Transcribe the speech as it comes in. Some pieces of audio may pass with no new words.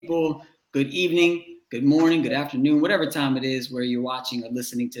people. Good evening, good morning, good afternoon, whatever time it is where you're watching or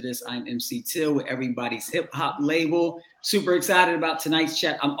listening to this. I'm MC Till with everybody's hip hop label. Super excited about tonight's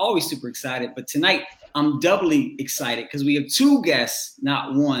chat. I'm always super excited, but tonight I'm doubly excited because we have two guests,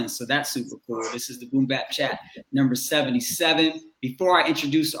 not one. So that's super cool. This is the Boom Bap Chat number 77. Before I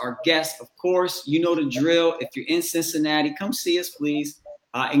introduce our guest, of course, you know the drill. If you're in Cincinnati, come see us, please.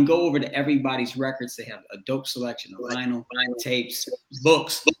 And go over to everybody's records. They have a dope selection of vinyl, tapes,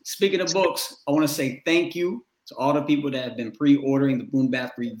 books. Speaking of books, I want to say thank you to all the people that have been pre-ordering the Boom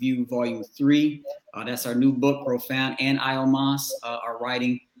Bap Review Volume 3. That's our new book. Profound and Iomas are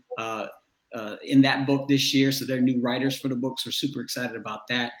writing in that book this year. So they're new writers for the books. We're super excited about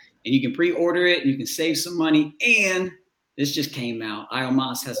that. And you can pre-order it. And you can save some money. And this just came out.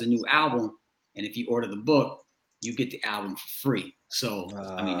 Iomas has a new album. And if you order the book, you get the album for free. So,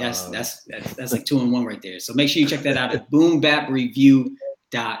 I mean, that's like 2-in-1 right there. So make sure you check that out at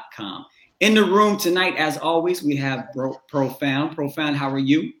boombapreview.com. In the room tonight, as always, we have Profound. Profound, how are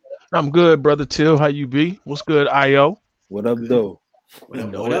you? I'm good, brother Till. How you be? What's good, IO? What up, though?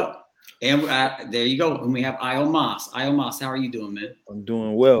 What up? And there you go. And we have Iomas. Iomas, how are you doing, man? I'm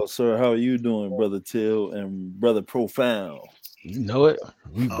doing well, sir. How are you doing, brother Till and brother Profound? You know it.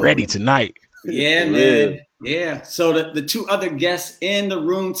 We ready tonight. Yeah, man. Yeah. So the two other guests in the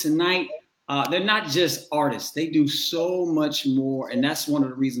room tonight, they're not just artists. They do so much more. And that's one of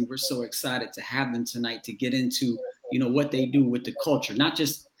the reasons we're so excited to have them tonight, to get into, what they do with the culture, not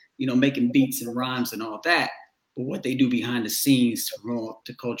just, making beats and rhymes and all that, but what they do behind the scenes to promote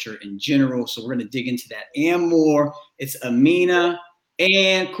the culture in general. So we're going to dig into that and more. It's Amina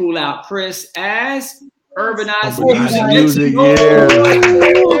and Cool Out Chris as Urbanized Music.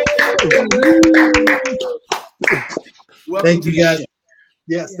 Thank you, guys.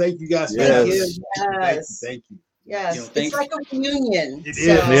 Yes, thank you guys. Yes. Thank you. Yes, it's like a reunion. It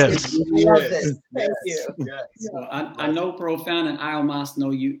so is. I love this. Thank you. Yes. Well, I know Profound and Iomas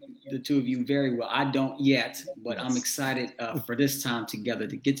know you, the two of you, very well. I don't yet, but I'm excited for this time together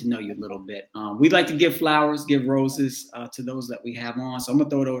to get to know you a little bit. We'd like to give flowers, give roses to those that we have on. So I'm gonna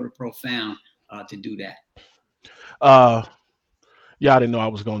throw it over to Profound to do that. Y'all didn't know I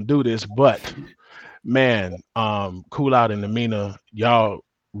was gonna do this, but man, Cool Out and Amina, y'all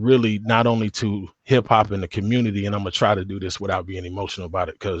really not only to hip hop in the community, and I'm gonna try to do this without being emotional about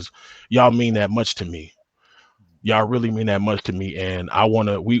it, because y'all mean that much to me. Y'all really mean that much to me, and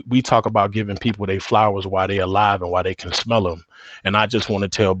we talk about giving people their flowers while they're alive and while they can smell them. And I just want to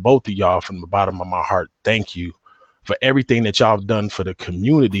tell both of y'all from the bottom of my heart, thank you for everything that y'all have done for the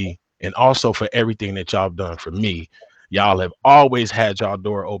community, and also for everything that y'all have done for me. Y'all have always had y'all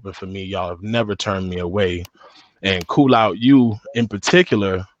door open for me. Y'all have never turned me away. And Cool Out, you in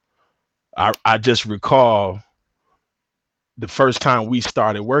particular, I just recall the first time we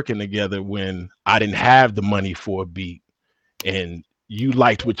started working together when I didn't have the money for a beat, and you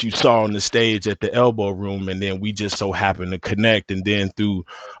liked what you saw on the stage at the Elbow Room, and then we just so happened to connect. And then through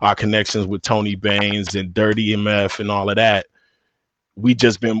our connections with Tony Baines and Dirty MF and all of that, we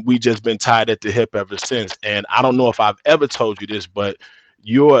just been tied at the hip ever since. And I don't know if I've ever told you this, but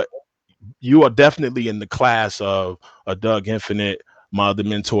you are definitely in the class of a Doug Infinite, my other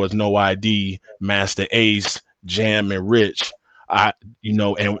mentors, No ID, Master Ace, Jam, and Rich.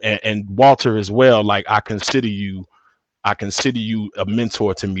 And Walter as well. Like I consider you a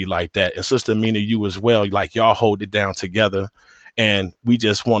mentor to me like that. And Sister Amina, you as well. Like y'all hold it down together. And we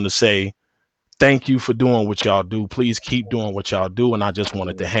just want to say thank you for doing what y'all do. Please keep doing what y'all do. And I just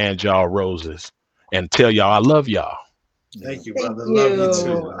wanted to hand y'all roses and tell y'all I love y'all. Thank you, Thank brother. you. Love you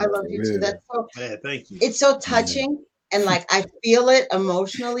too. I love you too. That's so. Man, thank you. It's so touching, and like I feel it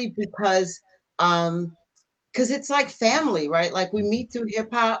emotionally because it's like family, right? Like we meet through hip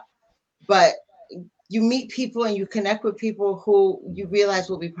hop, but you meet people and you connect with people who you realize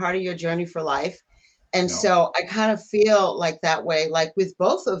will be part of your journey for life. And so I kind of feel like that way, like with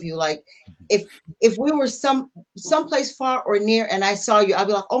both of you. Like if we were someplace far or near and I saw you, I'd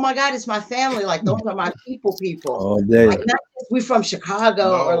be like, oh my God, it's my family. Like those are my people. All day. Like not just we from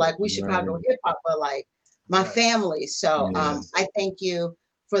Chicago or like we Chicago hip hop, but like my family. So I thank you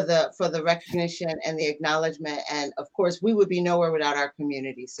for the recognition and the acknowledgement. And of course, we would be nowhere without our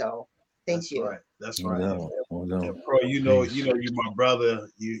community. So thank you. Right. That's right. No. And bro, you're my brother.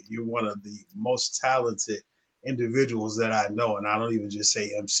 You're one of the most talented individuals that I know. And I don't even just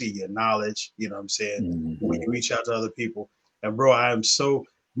say MC, your knowledge, you know what I'm saying? When you reach out to other people. And bro, I am so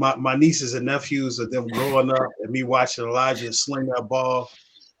my nieces and nephews of them growing up and me watching Elijah sling that ball.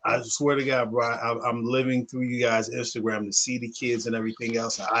 I swear to God, bro, I'm living through you guys' Instagram to see the kids and everything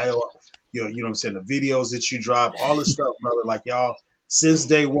else. And you know what I'm saying? The videos that you drop, all this stuff, brother. Like y'all since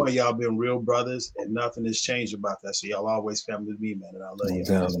day one, y'all been real brothers, and nothing has changed about that. So y'all always family to me, man, and I love you.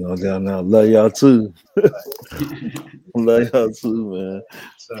 No doubt, no. Love y'all too. Love y'all too, man.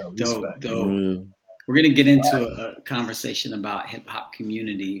 So Dope, respect. dope. We're going to get into a conversation about hip hop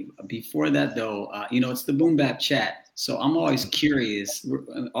community. Before that, though, it's the Boom Bap Chat. So I'm always curious.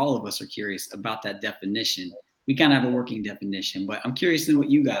 All of us are curious about that definition. We kind of have a working definition, but I'm curious in what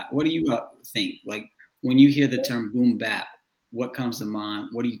you got. What do you think? Like when you hear the term boom bap, what comes to mind?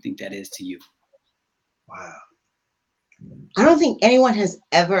 What do you think that is to you? Wow. I don't think anyone has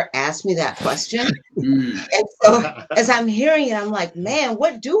ever asked me that question. And so as I'm hearing it, I'm like, man,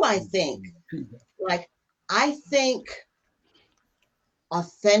 what do I think? Like, I think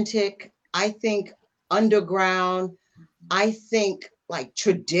authentic, I think underground, I think like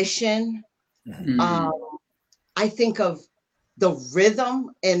tradition. I think of the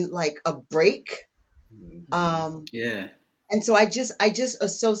rhythm and like a break. Yeah. And so I just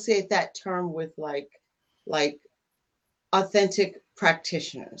associate that term with like authentic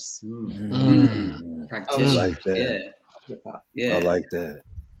practitioners. Practitioners. I like that. Yeah. I like that.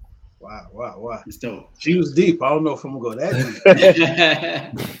 Wow. It's dope. She was deep. I don't know if I'm gonna go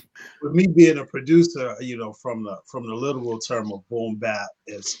that deep. With me being a producer, from the literal term of boom bap,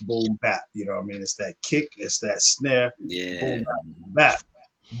 it's boom bap. You know what I mean? It's that kick, it's that snare. Yeah. Boom bap.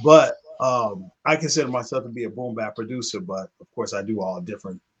 But I consider myself to be a boom bap producer, but of course I do all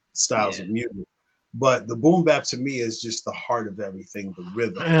different styles of music. But the boom bap to me is just the heart of everything, the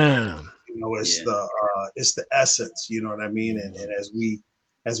rhythm. It's the essence, you know what I mean? And as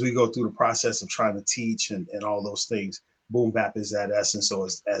we go through the process of trying to teach and all those things, boom bap is that essence. So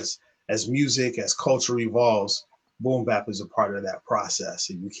as music, as culture evolves, boom bap is a part of that process,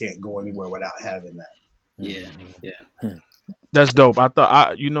 and you can't go anywhere without having that. Yeah. That's dope.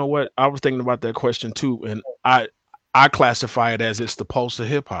 You know what? I was thinking about that question too, and I classify it as it's the pulse of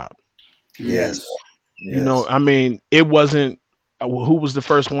hip hop. Yes. You know, I mean, it wasn't who was the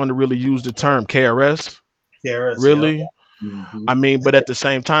first one to really use the term KRS? Really? Yeah. I mean, but at the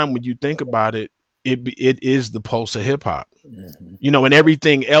same time, when you think about it, it is the pulse of hip hop. And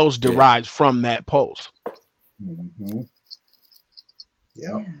everything else derives from that pulse.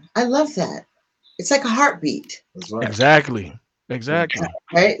 Yeah. I love that. It's like a heartbeat. That's right. Exactly.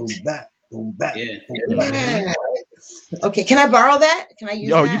 Right? Boom bap. Boom bap. Yeah. Boom bap. Okay, can I borrow that? Can I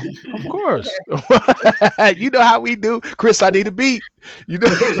use that? Of course. You know how we do. Chris, I need a beat. You know.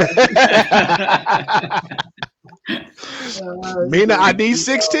 Mina, I need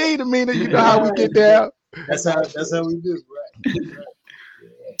 16. Mina, you know how we get down. That's how we do,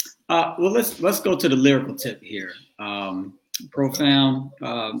 right? Well, let's go to the lyrical tip here. Profound. You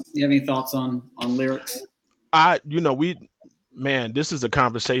have any thoughts on lyrics? This is a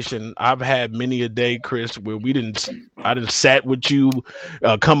conversation I've had many a day, Chris, where I didn't sat with you,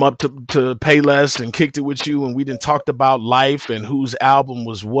 come up to Payless and kicked it with you, and we didn't talked about life and whose album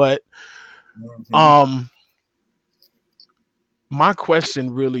was what. My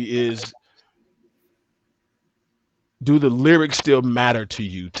question really is, do the lyrics still matter to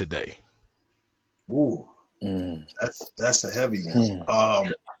you today? Ooh, that's a heavy one.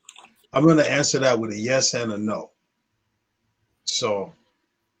 I'm going to answer that with a yes and a no. So,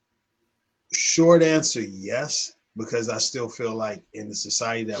 short answer, yes, because I still feel like in the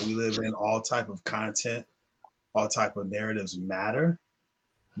society that we live in, all type of content, all type of narratives matter,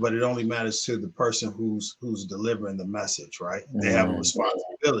 but it only matters to the person who's delivering the message, right? They have a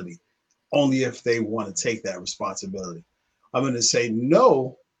responsibility, only if they want to take that responsibility. I'm going to say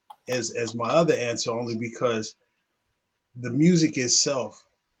no as my other answer, only because the music itself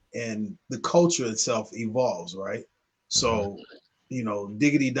and the culture itself evolves, right? So,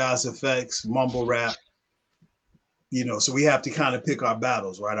 diggity das effects, mumble rap, so we have to kind of pick our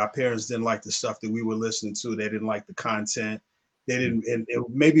battles, right? Our parents didn't like the stuff that we were listening to. They didn't like the content. They didn't, and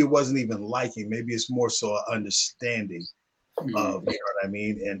maybe it wasn't even liking. Maybe it's more so an understanding of, you know what I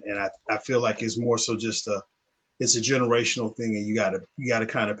mean? And I feel like it's more so just it's a generational thing, and you gotta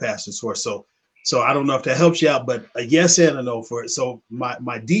kind of pass the torch. So I don't know if that helps you out, but a yes and a no for it. So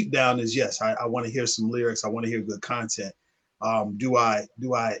my deep down is yes. I want to hear some lyrics. I want to hear good content. Do I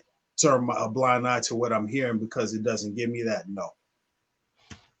turn a blind eye to what I'm hearing because it doesn't give me that? No.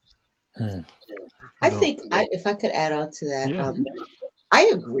 I think if I could add on to that, I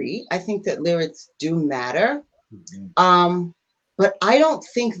agree. I think that lyrics do matter. But I don't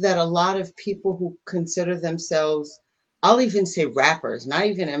think that a lot of people who consider themselves, I'll even say rappers, not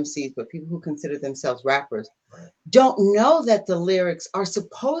even MCs, but people who consider themselves rappers, don't know that the lyrics are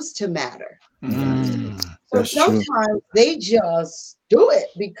supposed to matter. So sometimes they just do it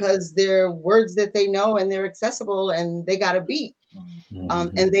because they're words that they know and they're accessible and they got a beat.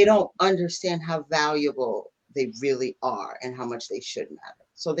 and they don't understand how valuable they really are and how much they should matter.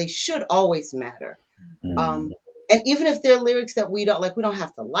 So they should always matter. And even if they're lyrics that we don't like, we don't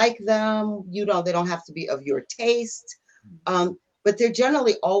have to like them. They don't have to be of your taste. But they're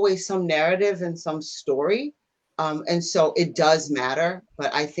generally always some narrative and some story. And so it does matter.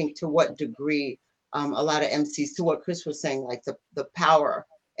 But I think to what degree a lot of MCs, to what Chris was saying, like the power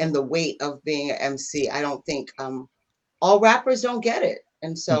and the weight of being an MC, I don't think all rappers don't get it.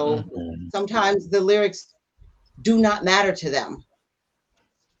 And so sometimes the lyrics do not matter to them.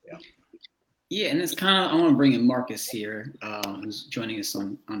 Yeah, and it's kind of, I want to bring in Marcus here, who's joining us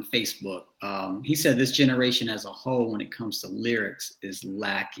on Facebook. He said this generation as a whole, when it comes to lyrics, is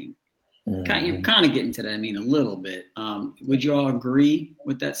lacking. You're kind of getting to that, I mean, a little bit. Would you all agree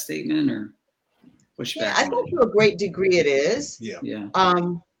with that statement or push back? I think to a great degree it is. Yeah.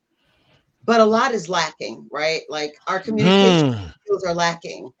 But a lot is lacking, right? Like our communication skills are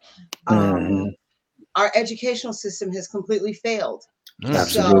lacking. Our educational system has completely failed.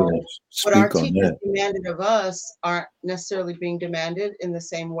 Absolutely. So what our teachers demanded of us aren't necessarily being demanded in the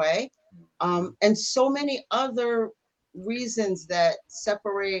same way. And so many other reasons that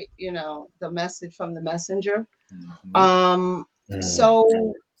separate, the message from the messenger.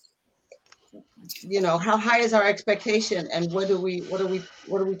 So, how high is our expectation and what are we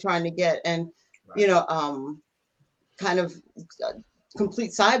trying to get? And, kind of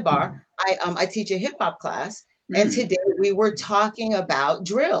complete sidebar, I teach a hip hop class. And today we were talking about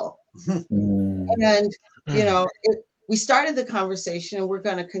drill. And, we started the conversation and we're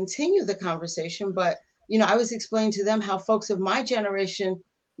going to continue the conversation. But, I was explaining to them how folks of my generation,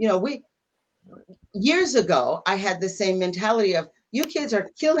 years ago, I had the same mentality of, you kids are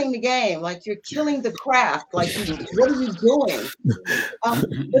killing the game. Like you're killing the craft. Like, what are you doing? But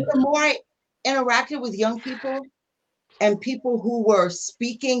the more I interacted with young people and people who were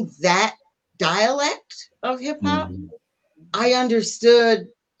speaking that dialect of hip hop, I understood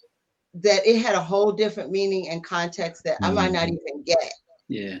that it had a whole different meaning and context that I might not even get.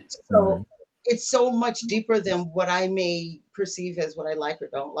 Yeah. So it's so much deeper than what I may perceive as what I like or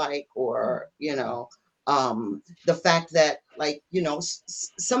don't like, or, the fact that, like,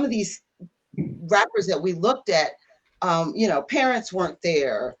 some of these rappers that we looked at, parents weren't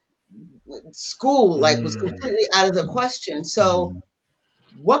there. School, was completely out of the question. So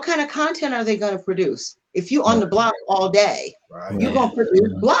what kind of content are they going to produce? If you on the block all day, you're going to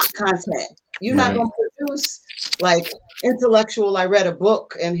produce block content. You're not going to produce like intellectual, I read a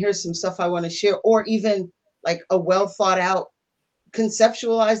book and here's some stuff I want to share, or even like a well thought out,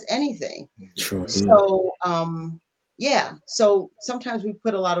 conceptualized anything. True. So, so sometimes we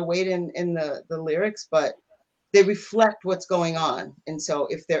put a lot of weight in the lyrics, but they reflect what's going on. And so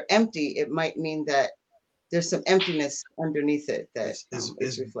if they're empty, it might mean that there's some emptiness underneath it that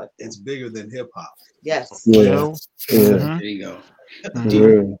is reflected. It's bigger than hip hop. Yes. Yeah. There you go.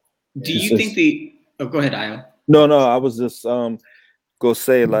 Do you think go ahead, Ayo. No, I was just go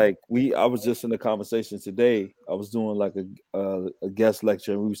say, like, I was just in the conversation today. I was doing like a guest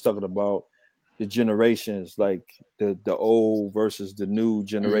lecture and we was talking about the generations, like the old versus the new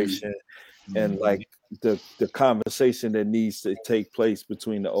generation, and like the conversation that needs to take place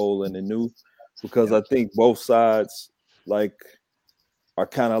between the old and the new, because I think both sides like are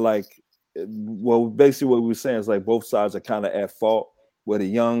kind of like, well, basically what we were saying is like both sides are kind of at fault, where the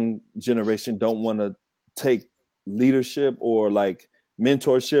young generation don't want to take leadership or like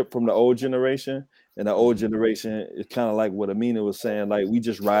mentorship from the old generation, and the old generation is kind of like what Amina was saying, like we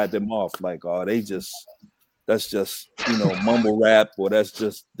just ride them off, like, oh, that's just mumble rap, or that's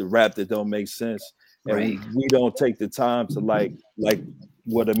just the rap that don't make sense. And we don't take the time to like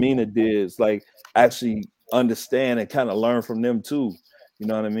what Amina did, is like actually understand and kind of learn from them too. You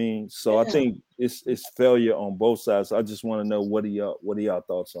know what I mean? So I think it's failure on both sides. I just want to know what are y'all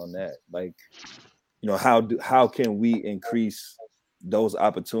thoughts on that? Like, how can we increase those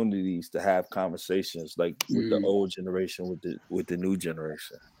opportunities to have conversations like with the old generation with the new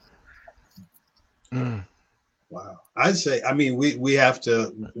generation? Wow. I'd say, I mean, we have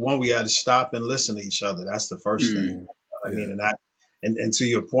to stop and listen to each other. That's the first thing. I mean, and to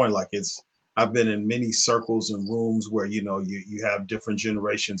your point, like I've been in many circles and rooms where, you have different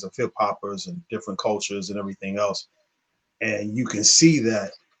generations of hip hoppers and different cultures and everything else. And you can see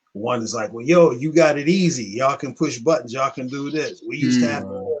that one is like, well, yo, you got it easy. Y'all can push buttons. Y'all can do this. We used to have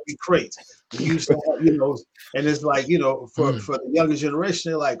crates. We used to have, and it's like, for the younger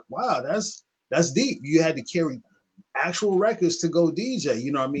generation, they're like, wow, that's deep. You had to carry actual records to go DJ,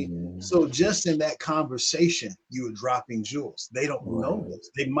 you know what I mean? So just in that conversation, you were dropping jewels. They don't know this.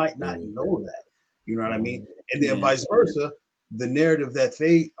 They might not know that. You know what I mean? And then vice versa, the narrative that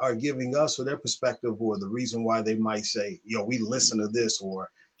they are giving us, or their perspective, or the reason why they might say, we listen to this, or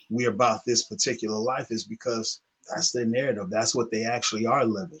we're about this particular life, is because that's their narrative. That's what they actually are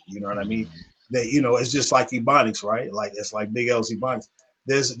living. You know what I mean? They, it's just like Ebonics, right? Like it's like Big L's Ebonics.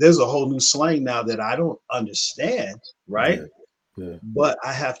 There's a whole new slang now that I don't understand, right? Yeah. But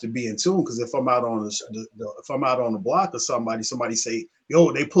I have to be in tune, because if I'm out on if I'm out on the block or somebody say,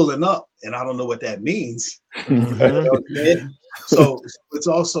 "Yo, they pulling up," and I don't know what that means. So it's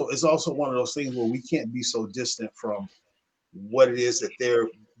also one of those things where we can't be so distant from what it is that they're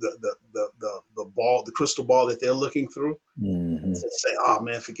the crystal ball that they're looking through. To say, "Oh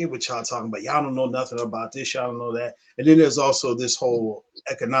man, forget what y'all talking about. Y'all don't know nothing about this. Y'all don't know that." And then there's also this whole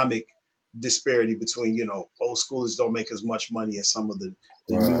economic disparity between, old schoolers don't make as much money as some of the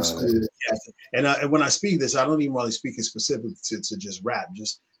new schoolers. And when I speak this, I don't even really speak in specific to just rap,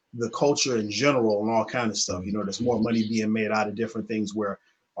 just the culture in general and all kind of stuff. There's more money being made out of different things, where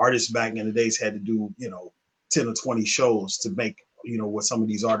artists back in the days had to do 10 or 20 shows to make what some of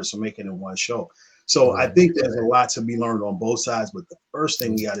these artists are making in one show. So I think there's a lot to be learned on both sides, but the first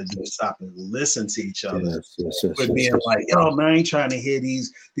thing we got to do is stop and listen to each other. Being like, "Yo, man, I ain't trying to hear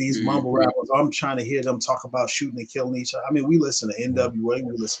these mumble rappers. I'm trying to hear them talk about shooting and killing each other." I mean, we listen to NWA,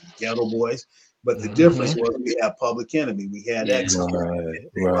 we listen to Ghetto Boys, but the difference was we had Public Enemy, we had X,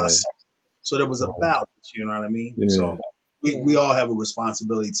 Right. so there was a balance. You know what I mean? Yeah. So we all have a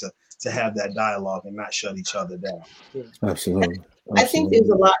responsibility to have that dialogue and not shut each other down. Absolutely. I think there's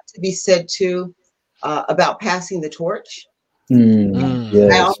a lot to be said too about passing the torch.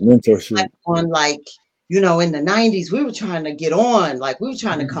 Yes, mentorship. On in the 90s, we were trying to get on, we were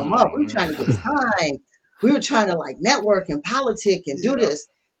trying to come up, we were trying to get signed, we were trying to network and politic and do this.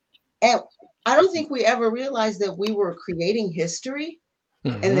 And I don't think we ever realized that we were creating history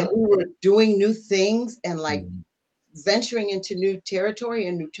and that we were doing new things and venturing into new territory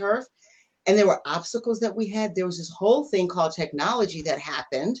and new turf. And there were obstacles that we had. There was this whole thing called technology that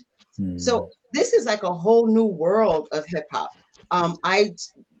happened. So this is like a whole new world of hip hop. I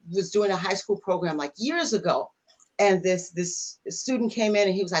was doing a high school program years ago, and this student came in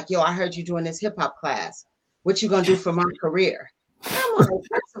and he was like, "Yo, I heard you doing this hip hop class. What you gonna do for my career?" And I'm like,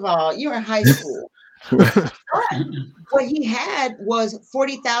 "First of all, you're in high school." But what he had was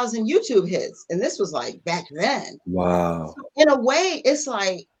 40,000 YouTube hits, and this was back then. Wow. So in a way, it's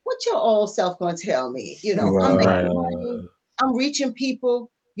like, what your old self gonna tell me? I'm making money, I'm reaching people.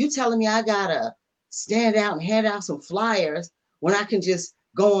 You telling me I gotta stand out and hand out some flyers when I can just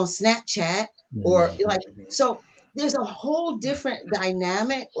go on Snapchat or so there's a whole different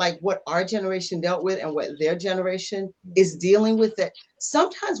dynamic, what our generation dealt with and what their generation is dealing with, that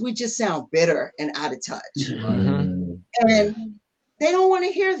sometimes we just sound bitter and out of touch. And they don't want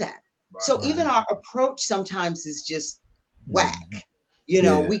to hear that. So even our approach sometimes is just whack.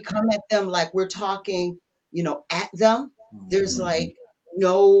 We come at them like we're talking, at them. There's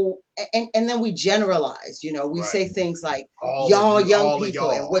no, and then we generalize, we say things like y'all young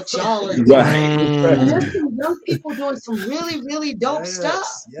people and what y'all are doing. And there's some young people doing some really, really dope stuff.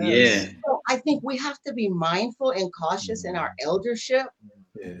 Yeah. So I think we have to be mindful and cautious in our eldership.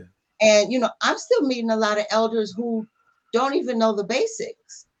 And I'm still meeting a lot of elders who don't even know the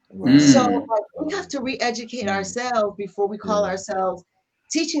basics. So we have to re-educate ourselves before we call ourselves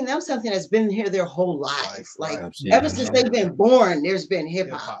teaching them something that's been here their whole lives. Ever since they've been born, there's been hip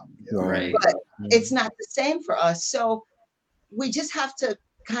hop. Right. But it's not the same for us. So we just have to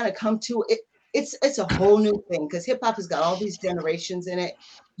kind of come to it. It's a whole new thing, because hip hop has got all these generations in it.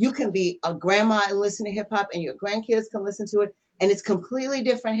 You can be a grandma and listen to hip hop, and your grandkids can listen to it, and it's completely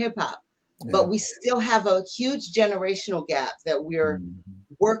different hip hop. But we still have a huge generational gap that we're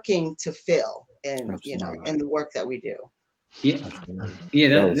working to fill in, in the work that we do.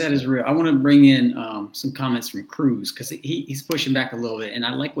 That is real. I want to bring in some comments from Cruz, because he's pushing back a little bit, and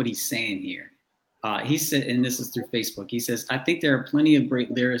I like what he's saying here. He said, and this is through Facebook, he says, "I think there are plenty of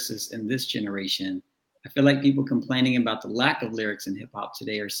great lyricists in this generation. I feel like people complaining about the lack of lyrics in hip hop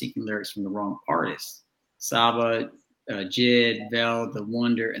today are seeking lyrics from the wrong artists. Saba, Jid, Vel, The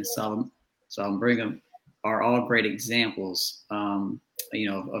Wonder, and Solomon Brigham are all great examples,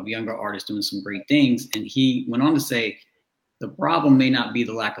 of younger artists doing some great things." And he went on to say, "The problem may not be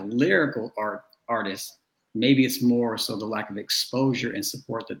the lack of lyrical artists. Maybe it's more so the lack of exposure and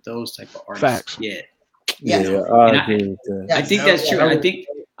support that those type of artists get." I agree with that. I think that's true. I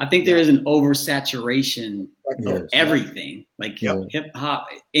think there is an oversaturation of everything, hip hop,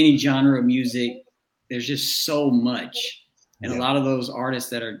 any genre of music. There's just so much, and a lot of those artists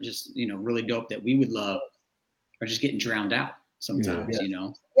that are just really dope that we would love are just getting drowned out sometimes.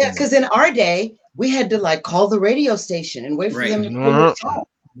 Yeah, because in our day, we had to like call the radio station and wait for them to play your song.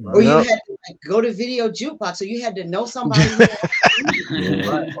 Or you had to like, go to video jukebox, or you had to know somebody. Right.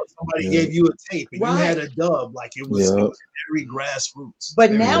 Or somebody gave you a tape and you had a dub, like it was very grassroots.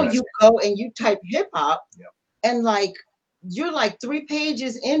 But now you go and you type hip hop, and like you're like 3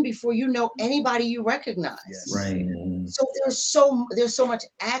 pages in before you know anybody you recognize. Right. So there's so much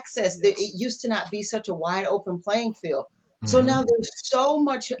access that it used to not be such a wide open playing field. So now there's so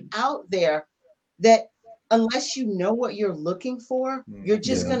much out there that unless you know what you're looking for, you're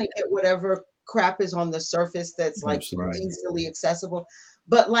just going to get whatever crap is on the surface that's like easily accessible.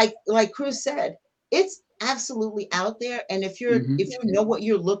 But like Cruz said, it's absolutely out there. And if you know what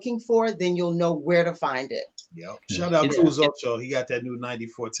you're looking for, then you'll know where to find it. Yep. Shout out Cruz Ocho. He got that new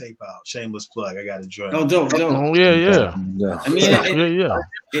 94 tape out. Shameless plug. I got to join. Oh, dope. Oh, yeah. I mean,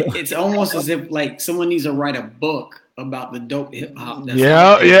 it's almost as if like someone needs to write a book about the dope hip hop.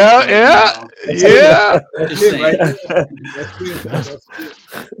 Yeah.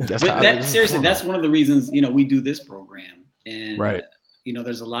 Seriously, that's one of the reasons we do this program, and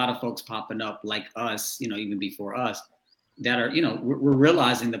there's a lot of folks popping up like us, even before us, that are we're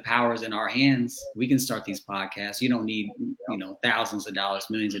realizing the power's in our hands. We can start these podcasts. You don't need thousands of dollars,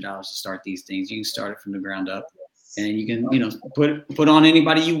 millions of dollars to start these things. You can start it from the ground up. And you can, put on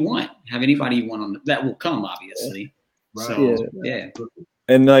anybody you want, have anybody you want on that will come, obviously. Right. So,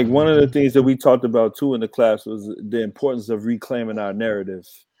 And like one of the things that we talked about too in the class was the importance of reclaiming our narrative.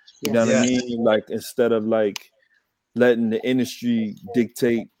 You know what I mean? Like instead of like letting the industry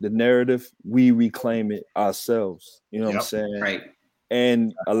dictate the narrative, we reclaim it ourselves. You know what I'm saying? Right.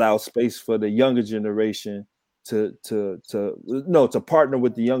 And allow space for the younger generation to partner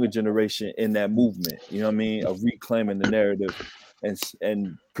with the younger generation in that movement, you know what I mean, of reclaiming the narrative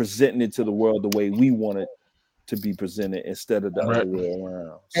and presenting it to the world the way we want it to be presented instead of the other way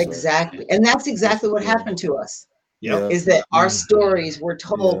around. Exactly. And that's exactly what happened to us. Is that our stories were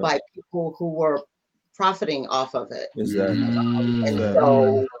told by people who were profiting off of it. Exactly. And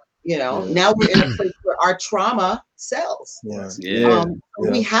so now we're in a place where our trauma sells.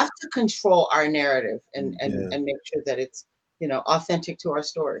 We have to control our narrative and make sure that it's authentic to our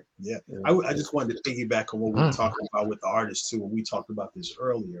story. I just wanted to piggyback on what we were talking about with the artists too, when we talked about this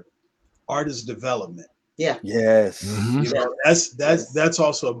earlier. Artist development. Yes. That's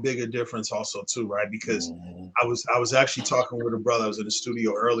also a bigger difference also too, right? Because I was actually talking with a brother. I was in the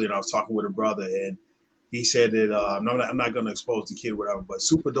studio earlier and I was talking with a brother, and he said that I'm not going to expose the kid, whatever, but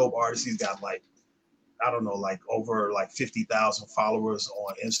super dope artist. He's got like, I don't know, like over like 50,000 followers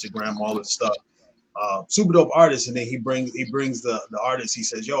on Instagram, all this stuff. Super dope artist, and then he brings the artist. He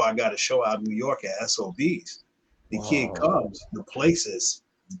says, "Yo, I got a show out in New York at SOB's." The kid comes, the place is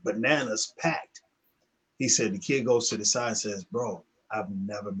bananas packed. He said the kid goes to the side and says, "Bro, I've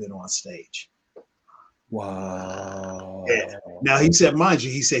never been on stage." Wow. Yeah. Now he said, mind you,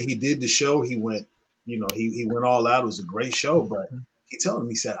 he said he did the show. He went. He went all out. It was a great show, but he told him,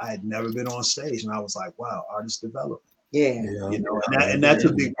 he said, I had never been on stage. And I was like, wow, artist development. And that's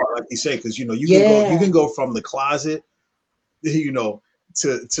a big part, like you say, because, you can go from the closet, to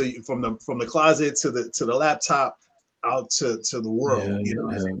from the closet to the laptop out to the world,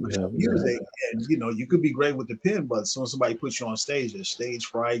 music. And, you could be great with the pen, but as soon as somebody puts you on stage, there's stage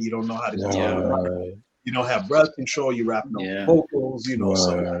fright. You don't know how to do you don't have breath control. You rapping on vocals,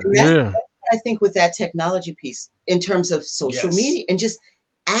 so. I think with that technology piece in terms of social media and just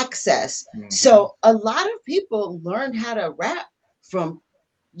access. So a lot of people learned how to rap from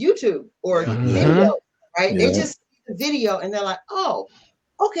YouTube or video, right? They just see the video and they're like, oh,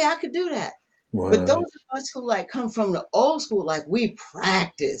 okay, I could do that. But those of us who like come from the old school, like we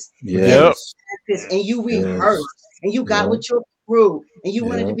practiced, and you rehearsed and you got with your crew and you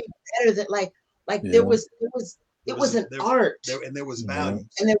wanted to be better than like there was an art, and there was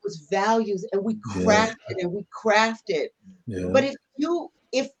values, and we crafted. But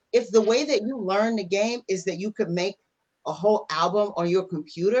if the way that you learn the game is that you could make a whole album on your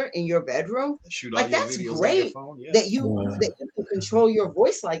computer in your bedroom, like that's great. That you can control your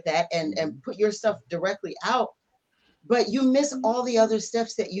voice like that and put your stuff directly out. But you miss all the other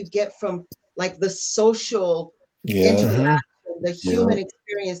steps that you get from like the social interaction, the human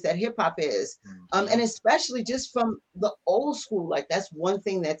experience that hip hop is, and especially just from the old school. Like that's one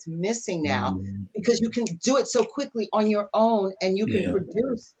thing that's missing now, because you can do it so quickly on your own, and you can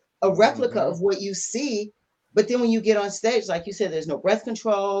produce a replica of what you see. But then when you get on stage, like you said, there's no breath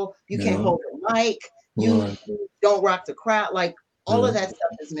control. You can't hold the mic. You don't rock the crowd. Like all of that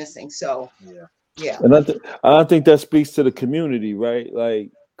stuff is missing. So and I think that speaks to the community, right?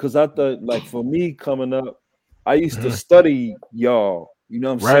 Like, because I thought, like, for me coming up, I used to study y'all, You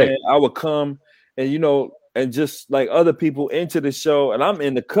know what I'm Right. saying? I would come and and just like other people into the show, and I'm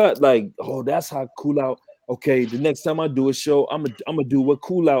in the cut, like, oh, that's how Cool Out. Okay, the next time I do a show, I'm gonna do what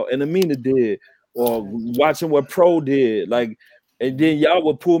Cool Out and Amina did, or watching what Pro did, like, and then y'all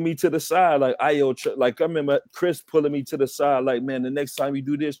would pull me to the side, like, like I remember Chris pulling me to the side, like, man, the next time you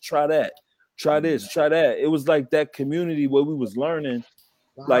do this, try that, try this, try that. It was like that community where we was learning.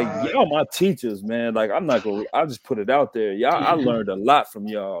 Like, y'all my teachers, man. Like, I'll just put it out there. Y'all, I learned a lot from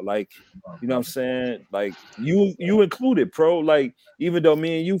y'all. Like, you know what I'm saying? Like, you included, Pro. Like, even though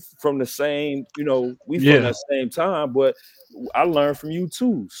me and you from the same, we from that same time, but I learned from you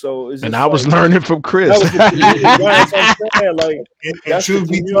too. So it's just, and I was learning from Chris. That was the community, right? That's what I'm saying. Like, that's the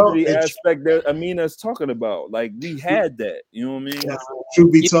community told, aspect that Amina's talking about. Like, we had that. You know what I mean? Yeah,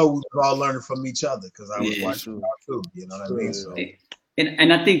 truth be told, we were all learning from each other because I was watching y'all too. You know what I mean? So.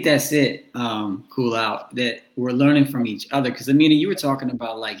 And I think that's it, Cool Out, that we're learning from each other. Because, Amina, you were talking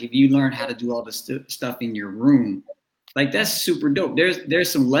about, like, if you learn how to do all this stuff in your room, like, that's super dope.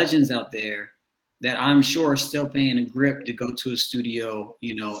 There's some legends out there that I'm sure are still paying a grip to go to a studio,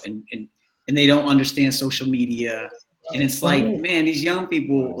 and they don't understand social media. And it's like, man, these young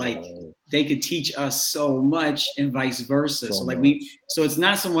people, like, they could teach us so much and vice versa. So it's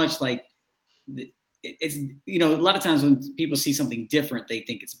not so much like it's, a lot of times when people see something different, they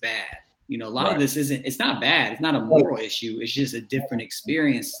think it's bad. A lot of this it's not bad. It's not a moral issue. It's just a different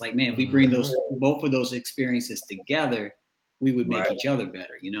experience. It's like, man, if we bring both of those experiences together, we would make each other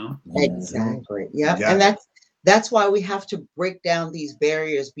better, Exactly. Yeah. And that's why we have to break down these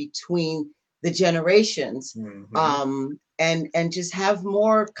barriers between the generations, and just have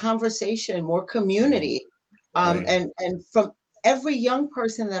more conversation, more community. And from every young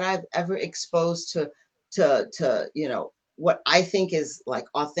person that I've ever exposed to what I think is like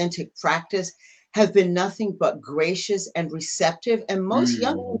authentic practice have been nothing but gracious and receptive. And most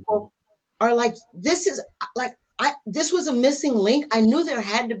young people are like, this was a missing link. I knew there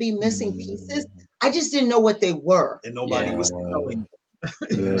had to be missing pieces. I just didn't know what they were. And nobody was telling.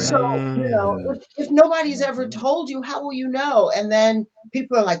 So, if nobody's ever told you, how will you know? And then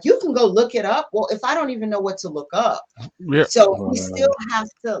people are like, you can go look it up. Well, if I don't even know what to look up. So we still have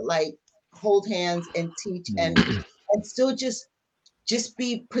to, like, hold hands and teach and still just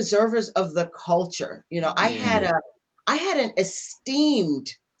be preservers of the culture. I had an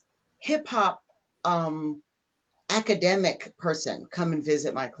esteemed hip hop academic person come and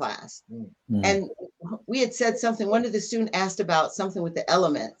visit my class. And we had said something, one of the students asked about something with the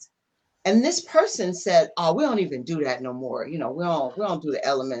elements. And this person said, oh, we don't even do that no more. We don't do the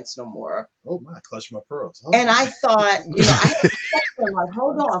elements no more. Oh my, clutch my pearls. And I thought, I had to them, like,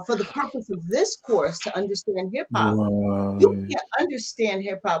 hold on, for the purpose of this course to understand hip hop, you can't understand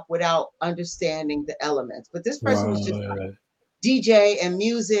hip hop without understanding the elements. But this person was just like, DJ and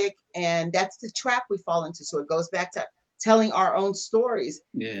music, and that's the trap we fall into. So it goes back to telling our own stories.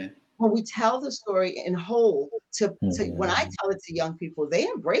 Yeah. When we tell the story in whole, when I tell it to young people, they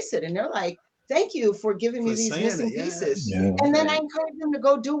embrace it and they're like, thank you for giving me these missing pieces. Yeah. And then I encourage them to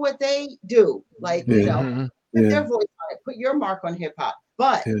go do what they do. Like, put their voice on it, put your mark on hip hop.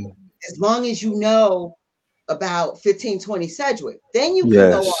 But as long as you know about 1520 Sedgwick, then you can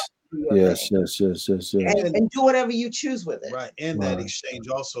go on. Yes. And do whatever you choose with it. Right. And that exchange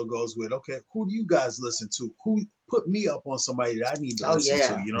also goes with, okay, who do you guys listen to? Who put me up on somebody that I need to listen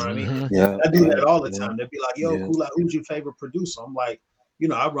to? You know what I mean? Yeah. I do that all the time. They'd be like, yo, cool, who's your favorite producer? I'm like,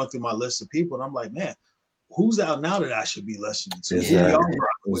 I run through my list of people and I'm like, man, who's out now that I should be listening to? Exactly. You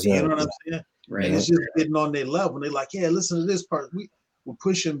know what I'm saying? Right. And it's just getting on their level. And they're like, yeah, listen to this part. We're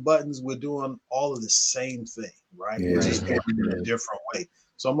pushing buttons. We're doing all of the same thing, right? We're just doing it in a different way.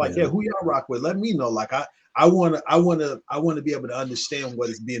 So I'm like, who y'all rock with? Let me know. Like, I want to be able to understand what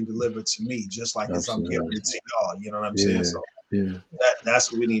is being delivered to me, just like as I'm giving it to y'all. You know what I'm saying? So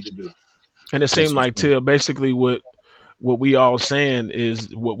that's what we need to do. And it seemed like, Till, basically what we all saying is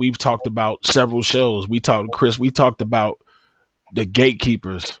what we've talked about several shows. Chris, we talked about the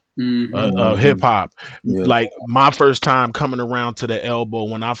gatekeepers of hip hop. Like my first time coming around to the elbow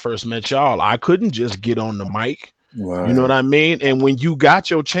when I first met y'all, I couldn't just get on the mic. Right. You know what I mean? And when you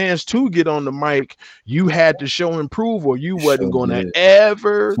got your chance to get on the mic, you had to show and prove, or you wasn't going to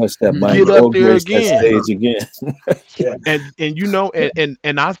ever get up there again.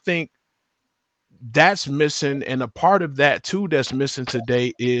 And I think that's missing. And a part of that too that's missing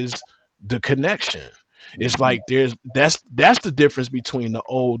today is the connection. It's like that's the difference between the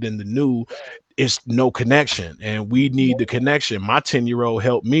old and the new. It's no connection, and we need the connection. My 10-year-old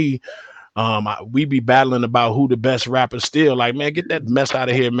helped me We be battling about who the best rapper still. Like, man, get that mess out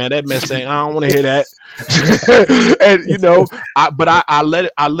of here, man. That mess ain't. I don't want to hear that. And you know, I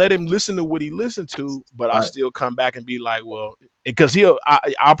let him listen to what he listened to, but I still come back and be like, well, because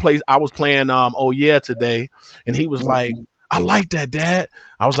I was playing Oh Yeah today, and he was like, I like that, Dad.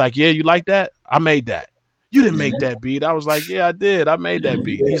 I was like, yeah, you like that? I made that. You didn't make that beat. I was like, yeah, I did. I made that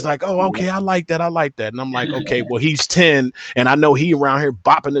beat. He's like, oh, okay, I like that. I like that. And I'm like, okay, well, he's 10, and I know he around here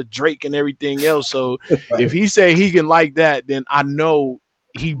bopping the Drake and everything else. So if he say he can like that, then I know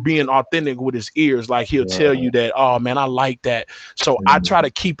he being authentic with his ears. Like he'll tell you that, oh man, I like that. So I try to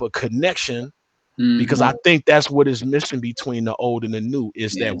keep a connection because I think that's what is missing between the old and the new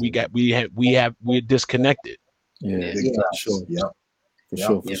is that we're disconnected. Yeah,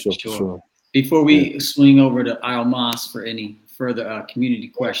 for sure. Before we swing over to Al Mas for any further community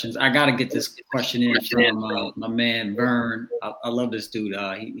questions, I got to get this question in from my man Vern. I love this dude.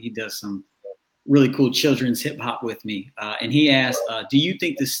 He does some really cool children's hip hop with me. And he asked, do you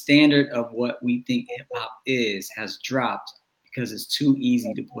think the standard of what we think hip hop is has dropped because it's too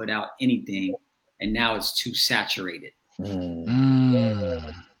easy to put out anything and now it's too saturated? We've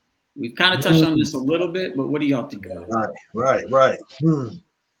kind of touched on this a little bit, but what do y'all think about it? Right.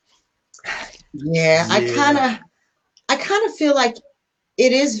 Yeah, I kind of feel like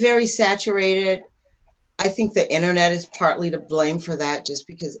it is very saturated. I think the internet is partly to blame for that, just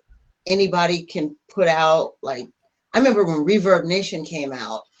because anybody can put out, like, I remember when Reverb Nation came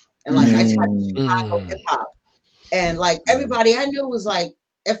out, and like I typed Chicago hip hop, and like everybody I knew was like,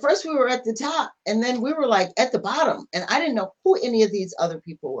 at first we were at the top, and then we were like at the bottom, and I didn't know who any of these other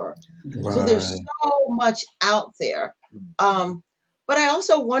people were. So there's so much out there. But I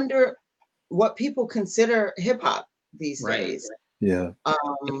also wonder what people consider hip hop these days. Yeah.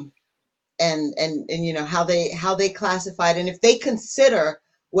 And you know how they classify it, and if they consider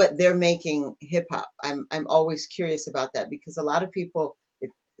what they're making hip hop. I'm always curious about that, because a lot of people,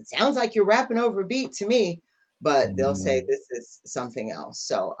 it sounds like you're rapping over a beat to me, but they'll say this is something else.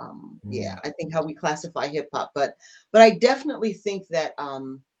 So yeah, I think how we classify hip hop, but I definitely think that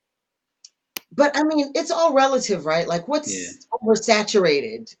but I mean, it's all relative, right? Like what's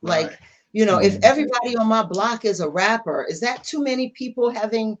oversaturated? Right. Like, you know, if everybody on my block is a rapper, is that too many people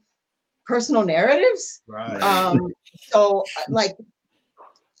having personal narratives? Right. So like,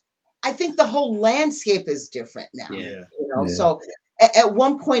 I think the whole landscape is different now. Yeah. You know, so at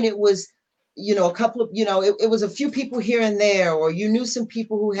one point it was, you know, a couple of, you know, it was a few people here and there, or you knew some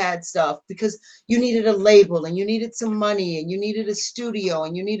people who had stuff because you needed a label and you needed some money and you needed a studio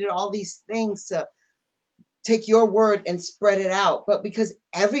and you needed all these things to take your word and spread it out. But because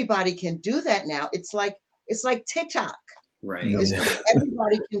everybody can do that now, it's like TikTok. Right.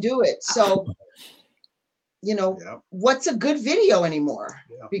 Everybody can do it. So, you know, what's a good video anymore?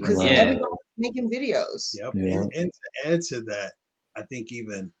 Because everybody's making videos. And to add to that, I think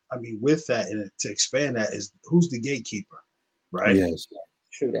even, I mean, with that, and to expand that, is who's the gatekeeper, right? Yes.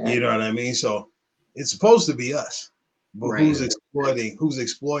 True that. You know what I mean? So it's supposed to be us, but who's exploiting? Who's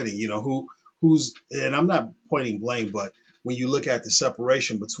exploiting? You know, who's, and I'm not pointing blame, but when you look at the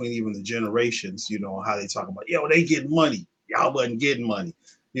separation between even the generations, you know, how they talk about, yo, they getting money. Y'all wasn't getting money.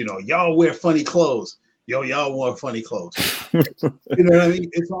 You know, y'all wear funny clothes. Yo, y'all wore funny clothes. You know what I mean?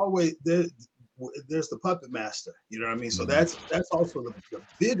 It's always there's the puppet master. You know what I mean? So that's also the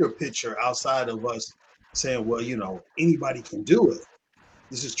bigger picture outside of us saying, well, you know, anybody can do it.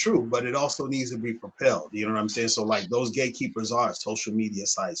 This is true, but it also needs to be propelled. You know what I'm saying? So like those gatekeepers are social media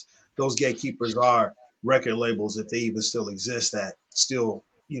sites. Those gatekeepers are record labels, if they even still exist, that still,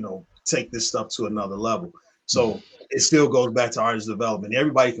 you know, take this stuff to another level. So it still goes back to artist development.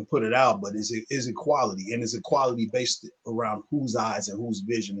 Everybody can put it out, but is it quality? And is it quality based around whose eyes and whose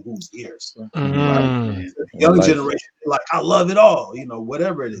vision and whose ears? Right? Young generation, like, I love it all, you know,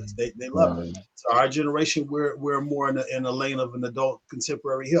 whatever it is, they love it. So our generation, we're more in the lane of an adult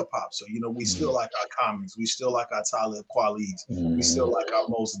contemporary hip hop. So, you know, we still like our Commons, we still like our Talib Kweli's, we still like our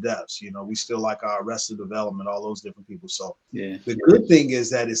Most Defs, you know, we still like our Arrested Development, all those different people. So the good thing is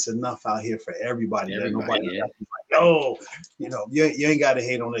that it's enough out here for everybody. That nobody like, yo, you know, you ain't got to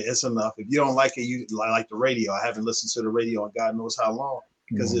hate on it. It's enough. If you don't like it, you like the radio. I haven't listened to the radio in God knows how long,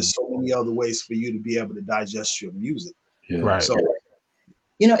 because there's so many other ways for you to be able to digest your music. Right. So,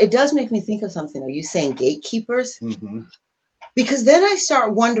 you know, it does make me think of something. Are you saying gatekeepers? Because then I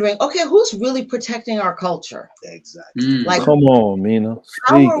start wondering, okay, who's really protecting our culture? Exactly. Like, come on, Mina,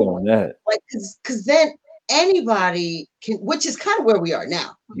 speak on that. Like, because then anybody can, which is kind of where we are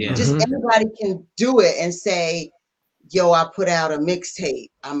now. Just anybody can do it and say, yo, I put out a mixtape.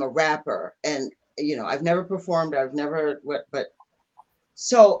 I'm a rapper, and you know, I've never performed. I've never but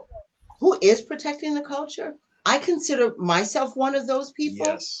so who is protecting the culture. I consider myself one of those people.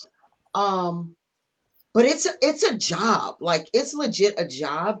 Yes. But it's a job. Like, it's legit a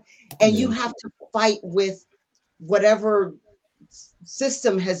job, and you have to fight with whatever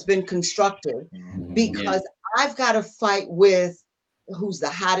system has been constructed, because I've got to fight with who's the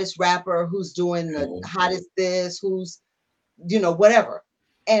hottest rapper, who's doing the hottest this, who's, whatever.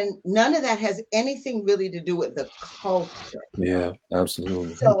 And none of that has anything really to do with the culture. Yeah,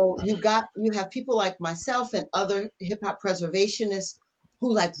 absolutely. So you have people like myself and other hip hop preservationists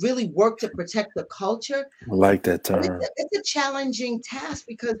who like really work to protect the culture. I like that term. It's a challenging task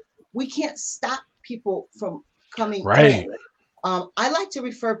because we can't stop people from coming Right. in. I like to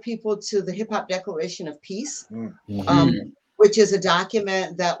refer people to the Hip Hop Declaration of Peace, which is a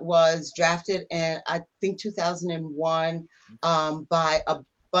document that was drafted in, I think, 2001 by a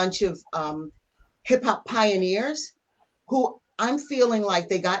bunch of hip hop pioneers who I'm feeling like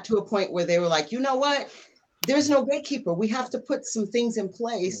they got to a point where they were like, you know what? There's no gatekeeper. We have to put some things in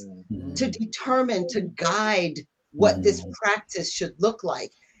place to determine, to guide what this practice should look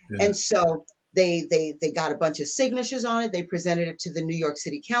like. And so they got a bunch of signatures on it. They presented it to the New York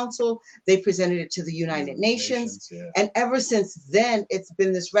City Council. They presented it to the United Nations. And ever since then, it's